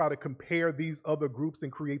people try to compare these other groups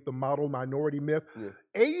and create the model minority myth.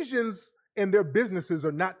 Asians and their businesses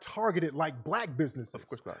are not targeted like black businesses. Of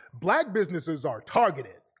course not. Black businesses are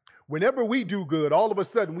targeted. Whenever we do good, all of a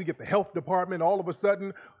sudden we get the health department, all of a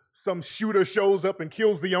sudden some shooter shows up and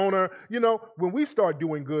kills the owner. When we start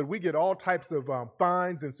doing good, we get all types of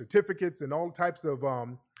fines and certificates and all types of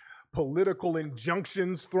political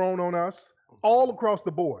injunctions thrown on us all across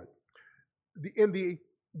the board. In the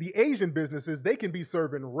Asian businesses, they can be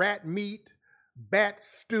serving rat meat, bat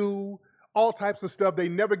stew, all types of stuff. They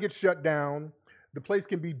never get shut down. The place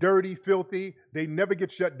can be dirty, filthy. They never get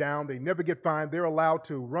shut down. They never get fined. They're allowed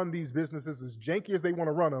to run these businesses as janky as they want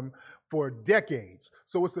to run them for decades.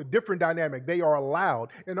 So it's a different dynamic. They are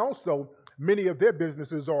allowed. And also, many of their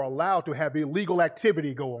businesses are allowed to have illegal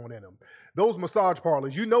activity go on in them. Those massage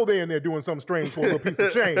parlors, they're in there doing something strange for a little piece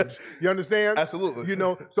of change. You understand? Absolutely.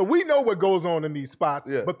 So we know what goes on in these spots,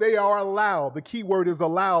 but they are allowed. The key word is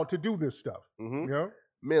allowed to do this stuff.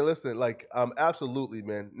 Man, listen, absolutely,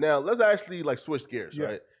 man. Now, let's actually, switch gears,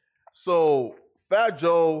 right? So, Fat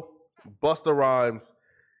Joe, Busta Rhymes,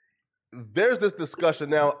 there's this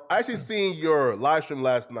discussion. Now, I actually seen your live stream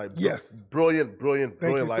last night. Yes. Brilliant live stream, man.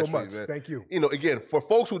 Thank you so much. Thank you. Again, for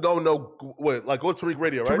folks who don't know, go to Tariq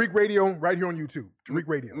Radio, right? Tariq Radio, right here on YouTube. Tariq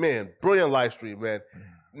Radio. Man, brilliant live stream, man.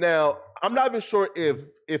 Now, I'm not even sure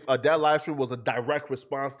if that live stream was a direct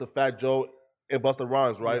response to Fat Joe and Busta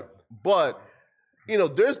Rhymes, right? But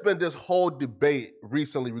there's been this whole debate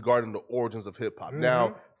recently regarding the origins of hip hop.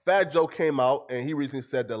 Now, Fat Joe came out and he recently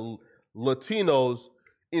said that Latinos,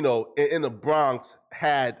 in the Bronx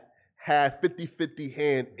had 50-50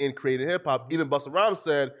 hand in creating hip hop. Even Busta Rhymes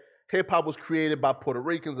said hip hop was created by Puerto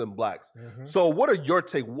Ricans and blacks. So what are your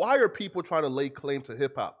take? Why are people trying to lay claim to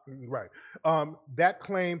hip hop? Right. That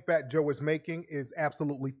claim Fat Joe is making is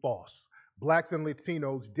absolutely false. Blacks and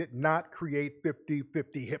Latinos did not create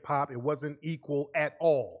 50-50 hip hop. It wasn't equal at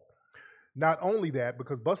all. Not only that,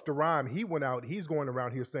 because Busta Rhymes, he's going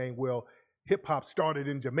around here saying, well, hip hop started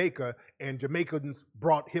in Jamaica and Jamaicans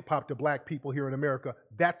brought hip hop to black people here in America.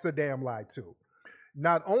 That's a damn lie too.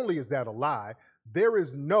 Not only is that a lie, there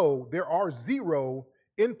are zero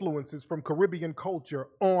influences from Caribbean culture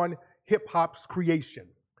on hip hop's creation.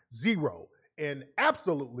 Zero. And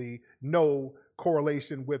absolutely no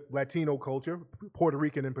correlation with Latino culture, Puerto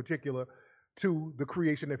Rican in particular, to the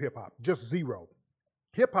creation of hip hop. Just zero.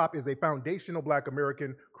 Hip hop is a foundational Black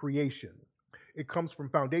American creation. It comes from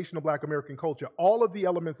foundational Black American culture. All of the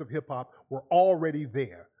elements of hip hop were already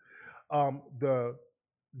there. The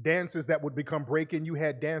dances that would become breaking, you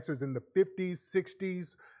had dancers in the 50s,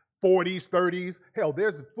 60s, 40s, 30s. Hell,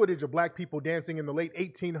 there's footage of black people dancing in the late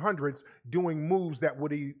 1800s doing moves that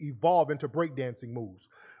would evolve into breakdancing moves.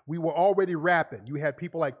 We were already rapping. You had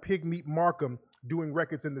people like Pigmeat Markham doing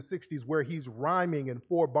records in the 60s where he's rhyming in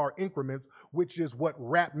 4-bar increments, which is what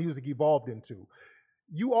rap music evolved into.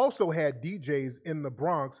 you also had DJs in the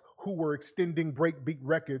Bronx who were extending breakbeat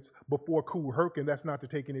records before Kool Herc, and that's not to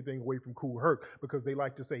take anything away from Kool Herc because they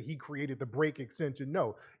like to say he created the break extension.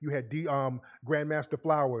 No, you had Grandmaster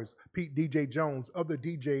Flowers, Pete DJ Jones, other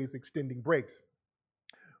DJs extending breaks.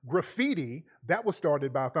 Graffiti, that was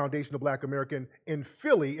started by a Foundation of Black American in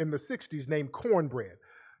Philly in the 60s named Cornbread.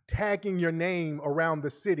 Tagging your name around the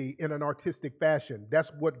city in an artistic fashion.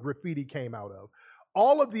 That's what graffiti came out of.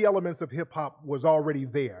 All of the elements of hip hop was already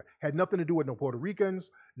there. Had nothing to do with no Puerto Ricans,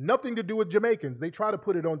 nothing to do with Jamaicans. They try to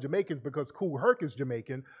put it on Jamaicans because Kool Herc is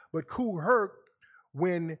Jamaican, but Kool Herc,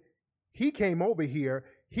 when he came over here,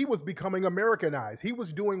 he was becoming Americanized. He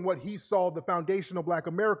was doing what he saw the foundational Black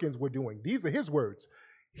Americans were doing. These are his words.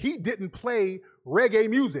 He didn't play reggae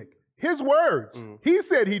music. His words. He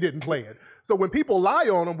said he didn't play it. So when people lie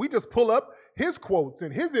on him, we just pull up his quotes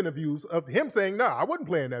and his interviews of him saying, nah, I wasn't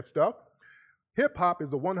playing that stuff. Hip-hop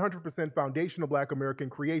is a 100% foundational Black American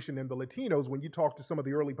creation, and the Latinos, when you talk to some of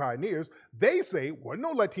the early pioneers, they say, well,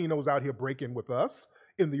 no Latinos out here breaking with us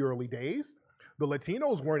in the early days. The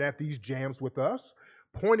Latinos weren't at these jams with us.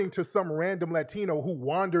 Pointing to some random Latino who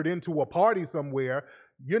wandered into a party somewhere,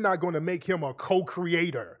 you're not going to make him a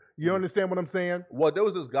co-creator. You understand what I'm saying? Well, there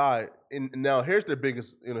was this guy, and now here's their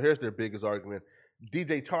biggest argument.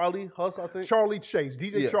 DJ Charlie Huss, I think? Charlie Chase.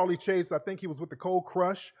 Charlie Chase, I think he was with the Cold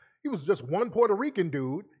Crush. He was just one Puerto Rican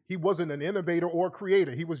dude. He wasn't an innovator or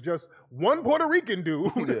creator. He was just one Puerto Rican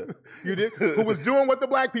dude who was doing what the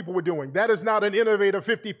Black people were doing. That is not an innovator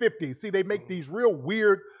 50-50. See, they make these real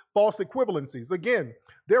weird false equivalencies. Again,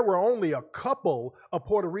 there were only a couple of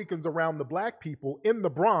Puerto Ricans around the Black people in the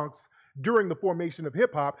Bronx during the formation of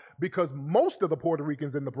hip hop, because most of the Puerto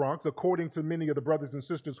Ricans in the Bronx, according to many of the brothers and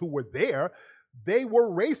sisters who were there, they were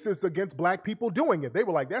racist against Black people doing it. They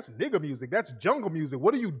were like, that's nigga music, that's jungle music,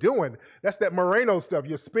 what are you doing? That's that Moreno stuff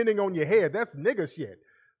you're spinning on your head, that's nigga shit.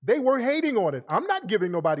 They were hating on it. I'm not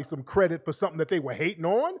giving nobody some credit for something that they were hating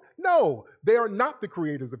on. No, they are not the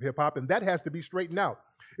creators of hip hop, and that has to be straightened out.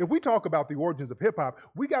 If we talk about the origins of hip hop,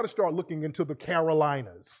 we got to start looking into the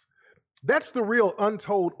Carolinas. That's the real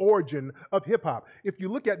untold origin of hip hop. If you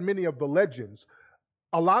look at many of the legends,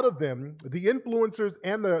 a lot of them, the influencers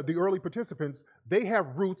and the early participants, they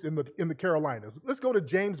have roots in the Carolinas. Let's go to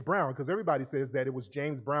James Brown, because everybody says that it was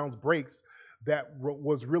James Brown's breaks that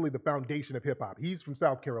was really the foundation of hip hop. He's from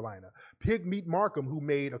South Carolina. Pig Meat Markham, who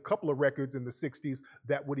made a couple of records in the 60s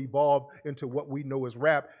that would evolve into what we know as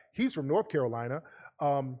rap, he's from North Carolina.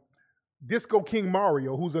 Disco King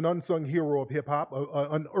Mario, who's an unsung hero of hip-hop,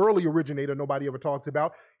 an early originator nobody ever talks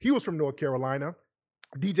about. He was from North Carolina.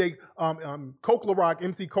 DJ Coke La Rock,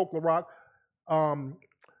 MC Coke La Rock,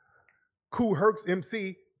 Kool Herc's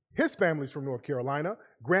MC, his family's from North Carolina.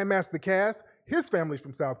 Grandmaster Caz, his family's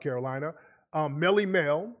from South Carolina. Melly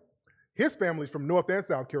Mel, his family's from North and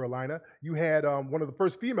South Carolina. You had one of the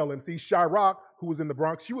first female MCs, Shy-Rock, who was in the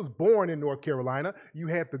Bronx. She was born in North Carolina. You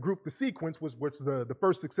had the group The Sequence, which was the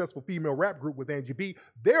first successful female rap group with Angie B.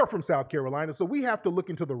 They're from South Carolina. So we have to look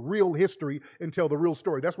into the real history and tell the real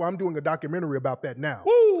story. That's why I'm doing a documentary about that now.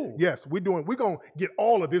 Woo! Yes, we're going to get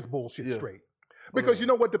all of this bullshit straight. Because you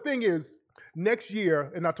know what the thing is, next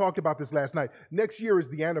year, and I talked about this last night, next year is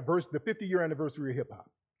the 50-year anniversary of hip hop.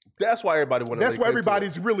 That's why everybody wants to. That's why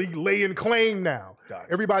everybody's really laying claim now.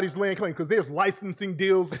 Gotcha. Everybody's laying claim because there's licensing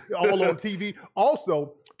deals all on TV.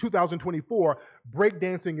 Also, 2024,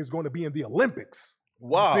 breakdancing is going to be in the Olympics.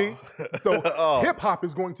 Wow. See? So hip hop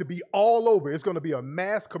is going to be all over. It's going to be a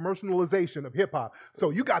mass commercialization of hip hop. So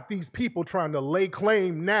you got these people trying to lay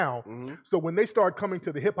claim now. Mm-hmm. So when they start coming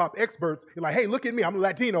to the hip hop experts, you're like, hey, look at me. I'm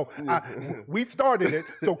Latino. We started it.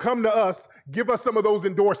 So come to us. Give us some of those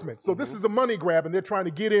endorsements. So this is a money grab, and they're trying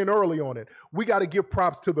to get in early on it. We got to give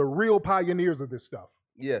props to the real pioneers of this stuff.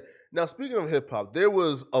 Yeah. Now, speaking of hip hop, there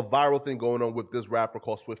was a viral thing going on with this rapper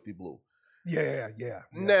called Swifty Blue. Yeah.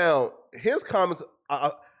 Now, his comments,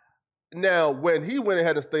 now when he went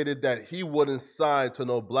ahead and stated that he wouldn't sign to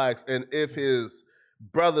no blacks, and if his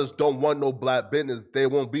brothers don't want no black business, there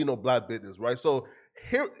won't be no black business, right? So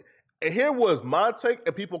here was my take,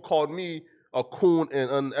 and people called me a coon and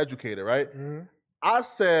uneducated, right? Mm-hmm. I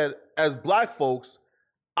said, as black folks,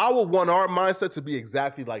 I would want our mindset to be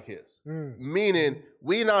exactly like his. Meaning,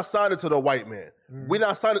 we not signing to the white man. We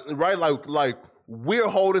not signing, right? Like we're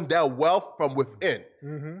holding that wealth from within.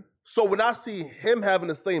 Mm-hmm. So when I see him having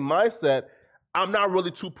the same mindset, I'm not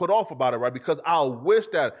really too put off about it, right? Because I wish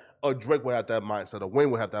that a Drake would have that mindset, a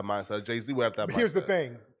Wayne would have that mindset, a Jay-Z would have that mindset. Here's the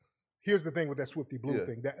thing. Here's the thing with that Swifty Blue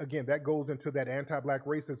thing. That again, that goes into that anti-black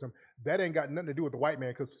racism. That ain't got nothing to do with the white man,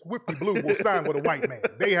 because Swifty Blue will sign with a white man.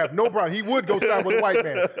 They have no problem. He would go sign with a white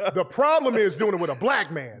man. The problem is doing it with a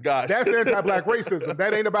black man. That's anti-black racism.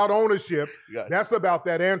 That ain't about ownership. That's about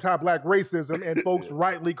that anti-black racism, and folks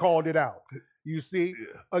rightly called it out. You see,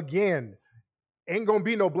 again, ain't gonna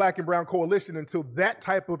be no black and brown coalition until that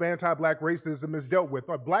type of anti-black racism is dealt with.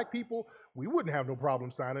 Black people, we wouldn't have no problem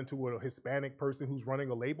signing to a Hispanic person who's running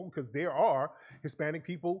a label, because there are Hispanic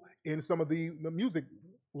people in some of the music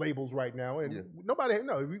labels right now, and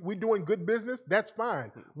we're doing good business, that's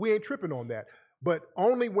fine. We ain't tripping on that. But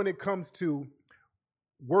only when it comes to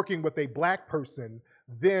working with a black person,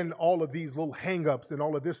 then all of these little hang-ups and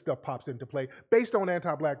all of this stuff pops into play based on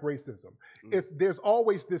anti-black racism. There's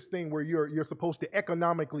always this thing where you're supposed to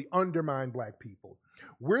economically undermine black people.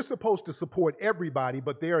 We're supposed to support everybody,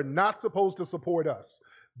 but they are not supposed to support us.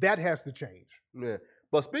 That has to change. Yeah.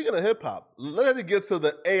 But speaking of hip hop, let me get to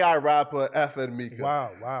the AI rapper FN Meka.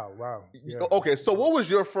 Wow. Yeah. Okay, so what was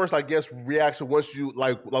your first, I guess, reaction once you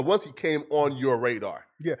once he came on your radar?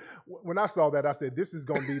 Yeah, when I saw that, I said, this is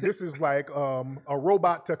like a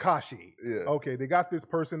robot Tekashi. Yeah. Okay, they got this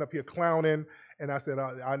person up here clowning, and I said,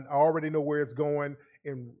 I already know where it's going.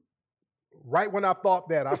 And right when I thought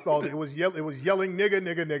that, I saw it was yelling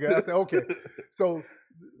nigga. I said, okay. So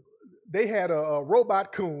they had a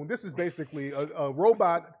robot coon. This is basically a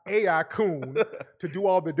robot AI coon to do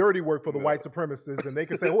all the dirty work for the white supremacists. And they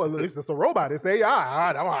can say, well, at least it's a robot. It's AI.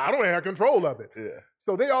 I don't have control of it. Yeah.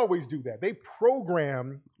 So they always do that. They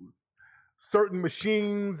program certain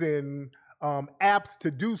machines and apps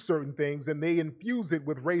to do certain things, and they infuse it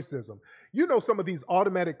with racism. You know, some of these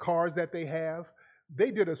automatic cars that they have,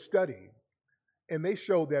 they did a study, and they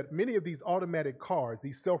showed that many of these automatic cars,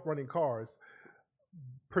 these self-running cars,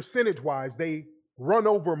 percentage-wise, they run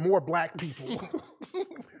over more black people.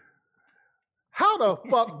 How the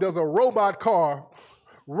fuck does a robot car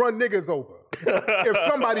run niggas over if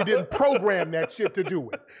somebody didn't program that shit to do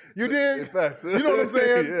it? You did? You know what I'm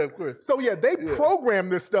saying? Yeah, of course. So yeah, they program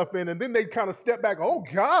this stuff in, and then they kind of step back. Oh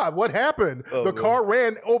God, what happened? The car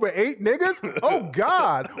ran over 8 niggas? Oh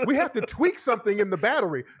God, we have to tweak something in the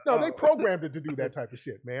battery. No, they programmed it to do that type of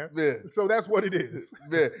shit, man. So that's what it is.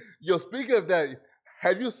 Man, yo, speaking of that,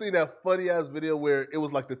 have you seen that funny ass video where it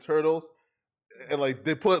was like the turtles, and like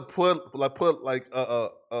they put like a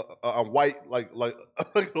white like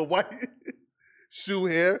a white shoe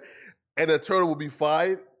hair, and the turtle would be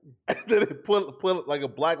fine, and then they put like a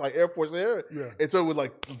black like Air Force hair, and turtle would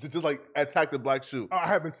like just like attack the black shoe. I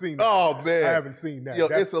haven't seen that. Oh man, I haven't seen that. Yo,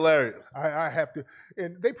 it's hilarious. I have to,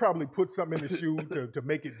 and they probably put something in the shoe to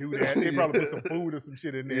make it do that. They probably put some food or some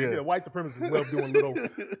shit in there. Yeah. You know, white supremacists love doing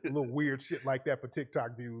little weird shit like that for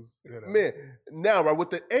TikTok views. You know? Man, now right with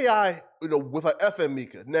the AI, you know, with an FN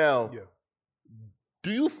Meka. Now,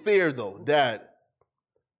 do you fear though that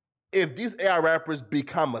if these AI rappers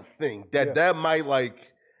become a thing, that might like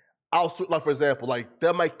also, like for example, like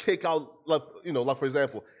that might kick out, like you know, like for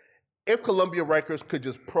example, if Columbia Records could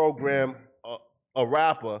just program a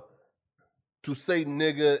rapper to say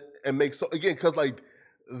nigga and make so again, because like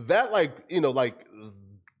that, like you know, like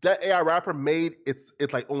that AI rapper made its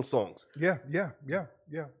like own songs. Yeah.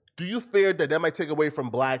 Do you fear that might take away from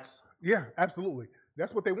blacks? Yeah, absolutely.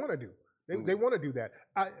 That's what they want to do. They want to do that.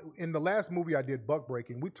 In the last movie I did, Buck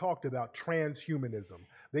Breaking, we talked about transhumanism.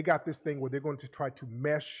 They got this thing where they're going to try to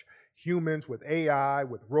mesh humans with AI,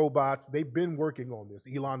 with robots. They've been working on this.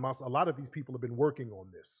 Elon Musk, a lot of these people have been working on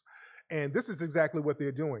this. And this is exactly what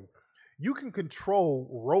they're doing. You can control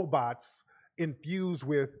robots infused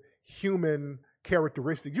with human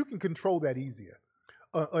characteristics. You can control that easier.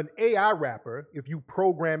 An AI rapper, if you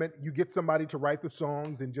program it, you get somebody to write the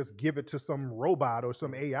songs and just give it to some robot or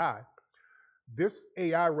some AI. This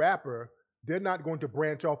AI rapper, they're not going to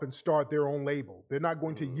branch off and start their own label. They're not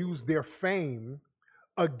going to use their fame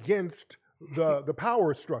against the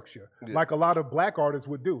power structure like a lot of black artists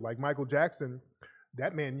would do. Like Michael Jackson,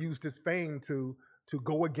 that man used his fame to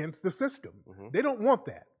go against the system. They don't want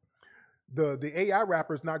that. The AI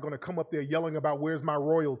rapper is not going to come up there yelling about where's my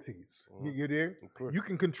royalties. You dig? You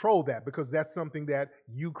can control that because that's something that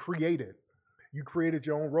you created. You created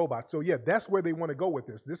your own robot. So yeah, that's where they want to go with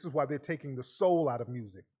this. This is why they're taking the soul out of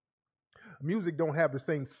music. Music don't have the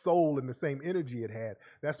same soul and the same energy it had.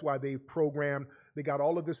 That's why they programmed, they got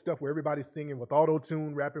all of this stuff where everybody's singing with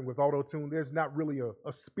auto-tune, rapping with auto-tune. There's not really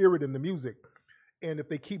a spirit in the music. And if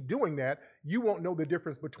they keep doing that, you won't know the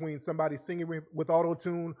difference between somebody singing with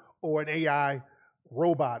auto-tune or an AI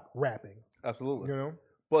robot rapping. Absolutely. You know?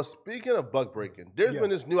 But speaking of Buck Breaking, there's been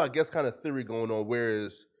this new, I guess, kind of theory going on,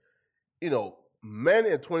 whereas, you know, men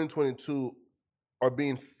in 2022 are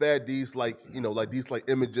being fed these like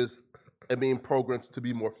images and being programmed to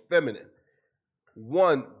be more feminine.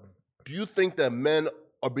 One, do you think that men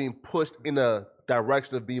are being pushed in a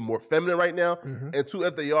direction of being more feminine right now? Mm-hmm. And two,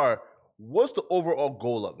 if they are, what's the overall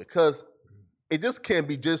goal of it? Because it just can't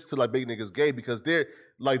be just to like make niggas gay, because there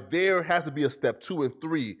has to be a step 2 and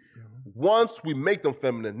 3. Mm-hmm. Once we make them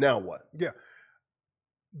feminine, now what? Yeah.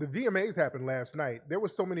 The VMAs happened last night. There were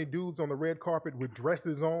so many dudes on the red carpet with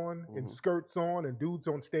dresses on and skirts on, and dudes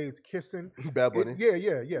on stage kissing. Bad Bunny.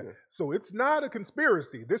 Yeah. So it's not a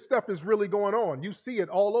conspiracy. This stuff is really going on. You see it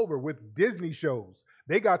all over with Disney shows.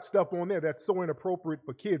 They got stuff on there that's so inappropriate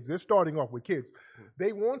for kids. They're starting off with kids.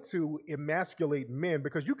 They want to emasculate men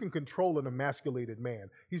because you can control an emasculated man.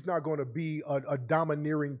 He's not going to be a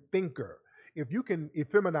domineering thinker. If you can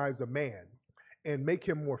effeminize a man and make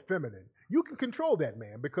him more feminine, you can control that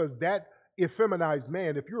man, because that effeminized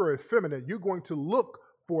man, if you're effeminate, you're going to look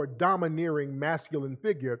for a domineering masculine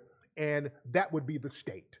figure, and that would be the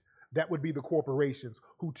state. That would be the corporations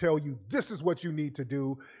who tell you, this is what you need to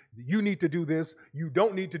do. You need to do this. You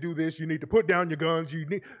don't need to do this. You need to put down your guns.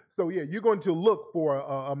 So you're going to look for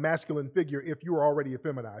a masculine figure if you're already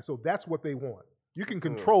effeminized. So that's what they want. You can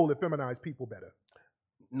control effeminized people better.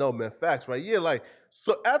 No, man, facts, right? Yeah, like,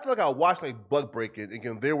 so after like I watched like Buck Breaking,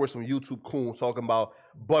 again, there were some YouTube coons talking about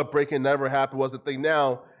Buck Breaking never happened, was the thing.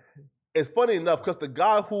 Now, it's funny enough because the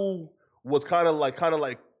guy who was kind of like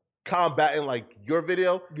combating like your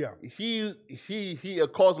video, yeah, he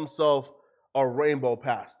calls himself a rainbow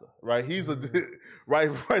pastor, right? He's a right.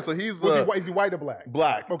 So he's is he white or black?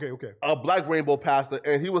 Black. Okay. A black rainbow pastor,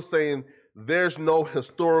 and he was saying there's no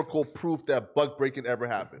historical proof that Buck Breaking ever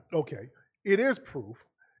happened. Okay, it is proof.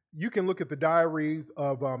 You can look at the diaries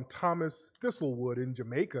of Thomas Thistlewood in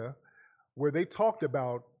Jamaica, where they talked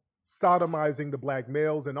about sodomizing the black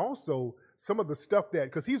males, and also some of the stuff that,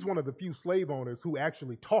 because he's one of the few slave owners who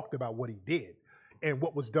actually talked about what he did and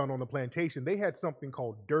what was done on the plantation. They had something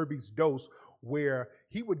called Derby's dose, where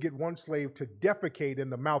he would get one slave to defecate in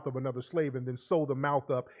the mouth of another slave and then sew the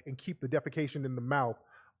mouth up and keep the defecation in the mouth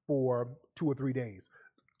for 2 or 3 days.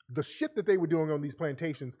 The shit that they were doing on these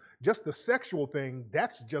plantations, just the sexual thing,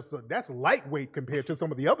 that's lightweight compared to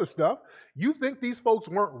some of the other stuff. You think these folks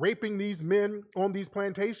weren't raping these men on these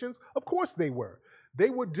plantations? Of course they were. They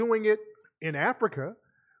were doing it in Africa.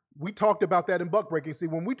 We talked about that in Buck Breaking. See,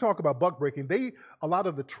 when we talk about Buck Breaking, a lot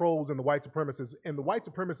of the trolls and the white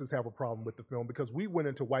supremacists have a problem with the film because we went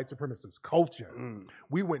into white supremacist culture.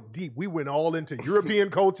 We went deep. We went all into European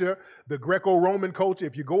culture, the Greco-Roman culture.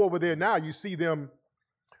 If you go over there now, you see them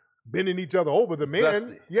bending each other over. The men,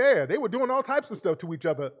 Zesty. Yeah, they were doing all types of stuff to each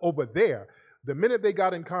other over there. The minute they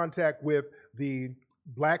got in contact with the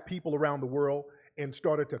black people around the world and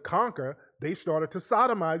started to conquer, they started to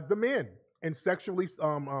sodomize the men and sexually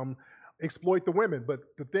exploit the women. But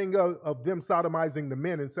the thing of them sodomizing the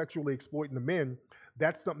men and sexually exploiting the men,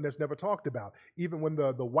 that's something that's never talked about. Even when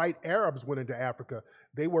the white Arabs went into Africa,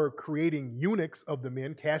 they were creating eunuchs of the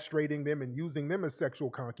men, castrating them and using them as sexual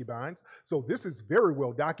concubines. So this is very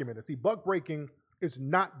well documented. See, Buck Breaking is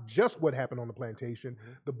not just what happened on the plantation.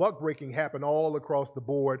 The Buck Breaking happened all across the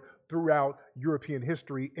board throughout European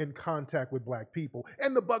history in contact with black people.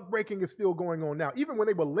 And the Buck Breaking is still going on now. Even when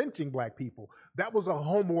they were lynching black people, that was a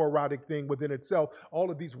homoerotic thing within itself.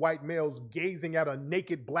 All of these white males gazing at a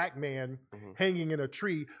naked black man hanging in a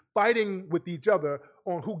tree, fighting with each other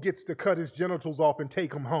on who gets to cut his genitals off and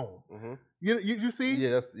take him home. You see?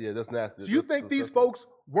 Yeah, that's nasty. So you think these folks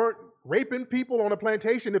weren't raping people on a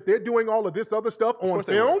plantation if they're doing all of this other stuff on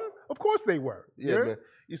film? Of course they were. Yeah, man.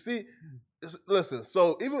 You see, listen,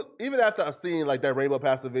 so even after I seen like that Rainbow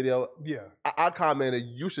Pastor video, I commented,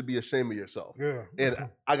 you should be ashamed of yourself. Yeah. And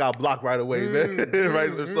I got blocked right away, man. Right?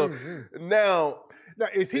 So now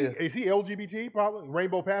is he LGBT probably?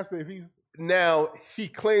 Rainbow Pastor, if he's now he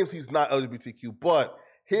claims he's not LGBTQ, but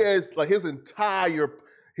his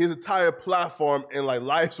entire platform and like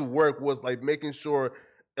life's work was like making sure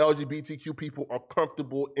LGBTQ people are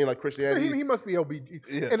comfortable in like Christianity. He must be LGBT.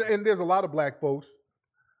 Yeah. And there's a lot of black folks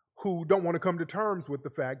who don't want to come to terms with the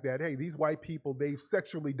fact that, hey, these white people, they've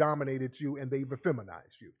sexually dominated you and they've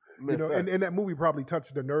effeminized you. You know, and that movie probably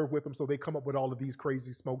touched the nerve with them, so they come up with all of these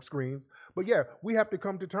crazy smoke screens. But yeah, we have to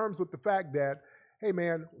come to terms with the fact that, hey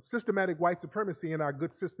man, systematic white supremacy, and our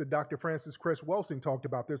good sister, Dr. Frances Cress Welsing, talked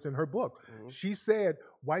about this in her book. She said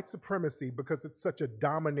white supremacy, because it's such a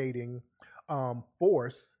dominating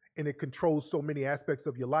force and it controls so many aspects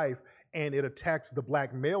of your life, and it attacks the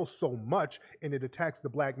black male so much, and it attacks the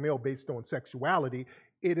black male based on sexuality,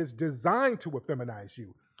 it is designed to effeminize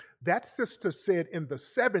you. That sister said in the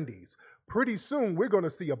 70s, pretty soon we're going to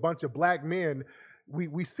see a bunch of black men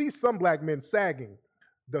we see some black men sagging.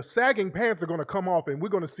 The sagging pants are going to come off, and we're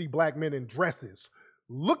going to see black men in dresses.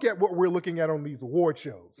 Look at what we're looking at on these award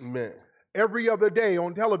shows. Man. Every other day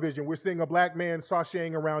on television, we're seeing a black man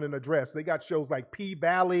sashaying around in a dress. They got shows like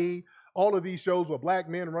P-Valley, all of these shows where black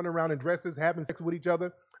men run around in dresses, having sex with each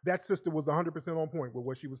other. That sister was 100% on point with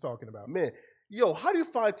what she was talking about. Man, yo, how do you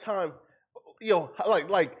find time? Yo,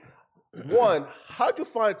 one, how do you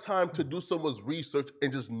find time to do so much research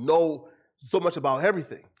and just know so much about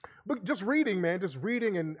everything? But just reading, man, just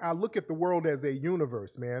reading, and I look at the world as a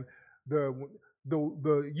universe, man.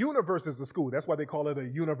 The universe is a school. That's why they call it a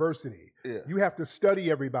university. Yeah. You have to study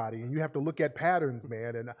everybody, and you have to look at patterns,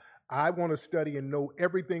 man. And I want to study and know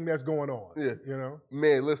everything that's going on. Yeah. You know?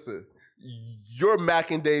 Man, listen, your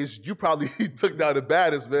Mackin days, you probably took down the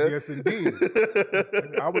baddest, man. Yes, indeed.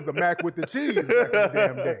 I was the Mac with the cheese back in the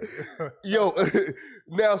damn day. Yo,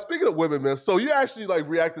 now speaking of women, man, so you actually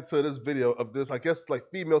reacted to this video of this, I guess,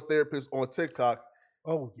 female therapist on TikTok.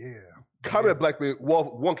 Oh, yeah. Comment black man. Well,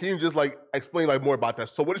 one, can you just explain more about that?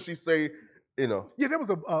 So what did she say? Yeah, there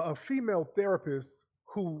was a female therapist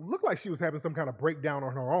who looked like she was having some kind of breakdown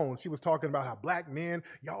on her own. She was talking about how black men,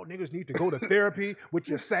 y'all niggas need to go to therapy with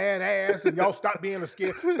your sad ass, and y'all stop being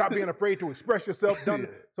scared, stop being afraid to express yourself. Yeah.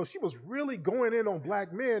 So she was really going in on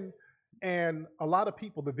black men, and a lot of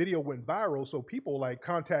people, the video went viral, so people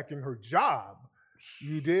contacting her job,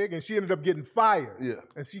 you dig? And she ended up getting fired. Yeah.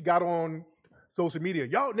 And she got on social media,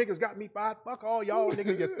 y'all niggas got me fired. Fuck all y'all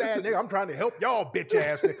niggas, you sad nigga. I'm trying to help y'all bitch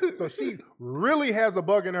ass niggas. So she really has a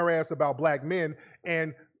bug in her ass about black men.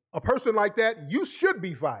 And a person like that, you should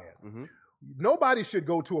be fired. Mm-hmm. Nobody should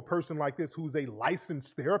go to a person like this who's a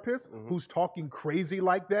licensed therapist, mm-hmm. who's talking crazy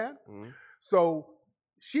like that. Mm-hmm. So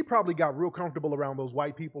she probably got real comfortable around those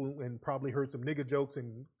white people and probably heard some nigga jokes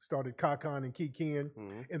and started cacan and kikiing,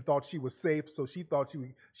 mm-hmm. and thought she was safe. So she thought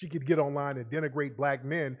she could get online and denigrate black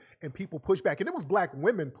men, and people push back. And it was black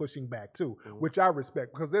women pushing back too, mm-hmm. which I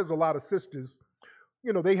respect, because there's a lot of sisters,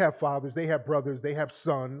 they have fathers, they have brothers, they have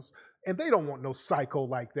sons, and they don't want no psycho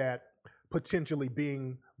like that potentially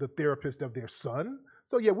being the therapist of their son.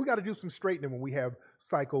 So yeah, we got to do some straightening when we have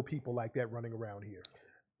psycho people like that running around here.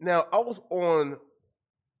 Now, I was on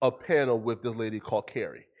a panel with this lady called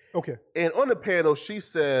Carrie. Okay. And on the panel, she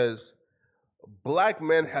says, black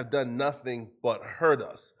men have done nothing but hurt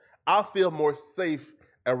us. I feel more safe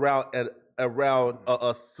around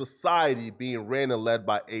a society being ran and led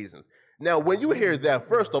by Asians. Now, when you hear that,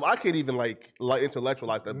 first off, I can't even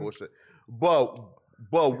intellectualize that mm-hmm. bullshit.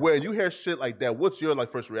 But when you hear shit like that, what's your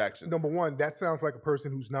first reaction? Number one, that sounds like a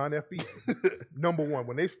person who's non-FBA. Number one,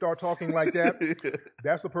 when they start talking like that,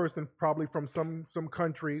 that's a person probably from some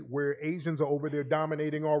country where Asians are over there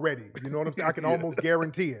dominating already. You know what I'm saying? I can almost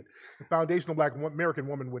guarantee it. The foundational black American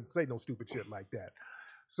woman wouldn't say no stupid shit like that.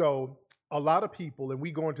 So a lot of people, and we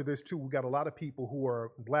go into this too, we got a lot of people who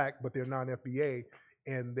are black, but they're non-FBA,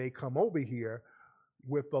 and they come over here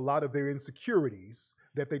with a lot of their insecurities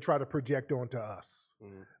that they try to project onto us,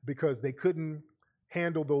 mm-hmm. because they couldn't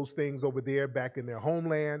handle those things over there back in their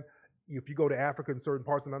homeland. If you go to Africa in certain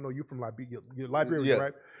parts, and I know you're from Liberia, you're Liberian, yeah.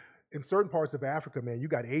 right? In certain parts of Africa, man, you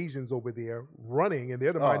got Asians over there running, and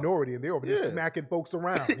they're the minority, and they're over there smacking folks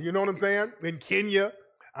around. You know what I'm saying? In Kenya,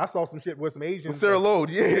 I saw some shit with some Asians. Sarah Lode,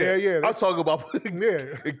 yeah. I'm talking about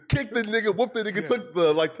it kicked the nigga, whooped the nigga, took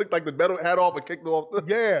the metal hat off and kicked him off.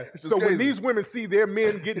 So crazy. When these women see their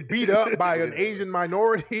men getting beat up by an Asian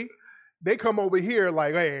minority, they come over here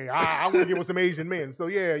like, hey, I want to get with some Asian men. So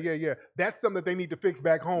yeah. That's something that they need to fix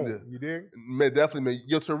back home. Yeah. You dig? Man, definitely, man.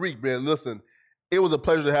 Yo, Tariq, man, listen, it was a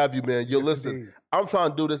pleasure to have you, man. Yo, listen, indeed. I'm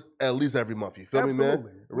trying to do this at least every month. You feel me, man?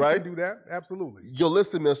 Right? We can do that. Absolutely. Yo,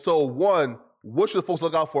 listen, man. So one, what should folks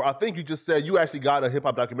look out for? I think you just said you actually got a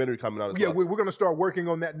hip-hop documentary coming out as well. We're going to start working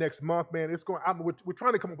on that next month, man. We're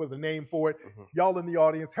trying to come up with a name for it. Mm-hmm. Y'all in the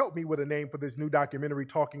audience, help me with a name for this new documentary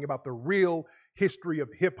talking about the real history of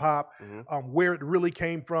hip-hop, mm-hmm. Where it really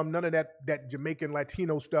came from, none of that Jamaican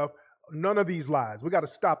Latino stuff. None of these lies. We got to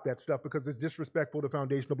stop that stuff because it's disrespectful to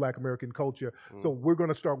foundational black American culture. So we're going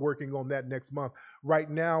to start working on that next month. Right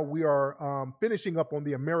now, we are finishing up on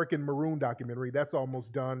the American Maroon documentary. That's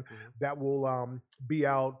almost done. Mm-hmm. That will be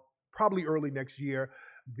out probably early next year.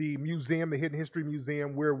 The museum, the Hidden History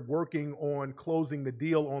Museum, we're working on closing the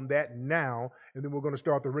deal on that now, and then we're going to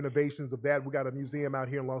start the renovations of that. We got a museum out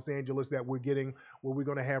here in Los Angeles that we're getting where we're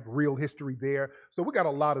going to have real history there. So we got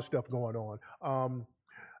a lot of stuff going on.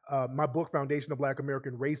 My book, Foundational Black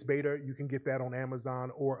American Race Beta, you can get that on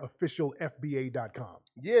Amazon or officialfba.com.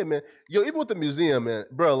 Yeah, man. Yo, even with the museum, man,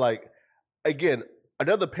 bro, again,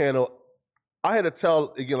 another panel, I had to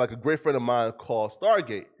tell, again, a great friend of mine called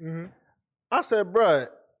Stargate. Mm-hmm. I said, bro,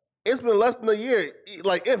 it's been less than a year.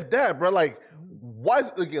 Like, if that, bro, like, why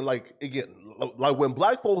is it, like when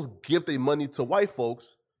black folks give their money to white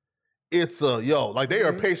folks, it's like they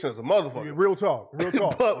are patient as a motherfucker. Real talk.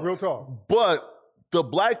 Real talk. But the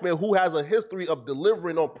black man who has a history of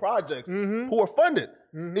delivering on projects who are funded.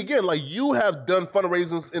 Again, like, you have done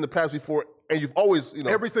fundraisers in the past before, and you've always,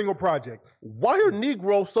 every single project. Why are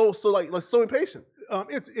Negroes so impatient?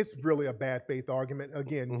 It's really a bad faith argument.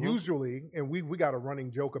 Again, usually, and we got a running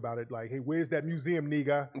joke about it, like, hey, where's that museum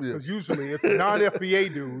nigga? Because usually it's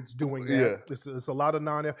non-FBA dudes doing that. Yeah. It's a lot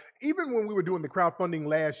of even when we were doing the crowdfunding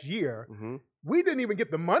last year, we didn't even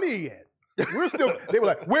get the money yet. They were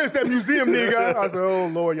like, where's that museum nigga? I said, oh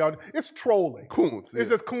Lord, y'all, it's trolling. Coons. It's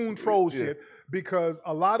just coon troll shit, because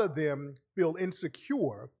a lot of them feel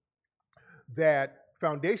insecure that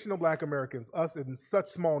foundational black Americans, us in such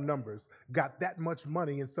small numbers, got that much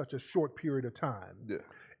money in such a short period of time. Yeah.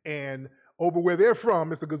 And over where they're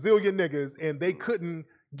from, it's a gazillion niggas, and they couldn't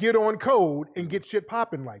get on code and get shit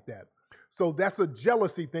popping like that. So that's a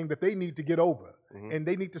jealousy thing that they need to get over. And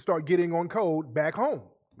they need to start getting on code back home.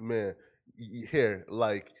 Man, here,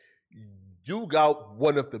 like, you got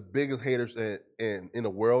one of the biggest haters in the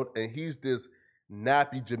world, and he's this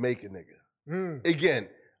nappy Jamaican nigga. Again,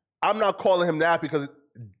 I'm not calling him Nappy because,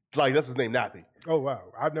 like, that's his name, Nappy. Oh, wow.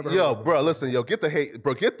 I've never heard of him. Bro, listen, get the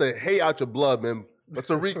hate out your blood, man. But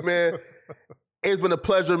Tariq, man, it's been a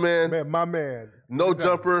pleasure, man. Man, my man. No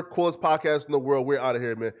Jumper, coolest podcast in the world. We're out of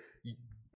here, man.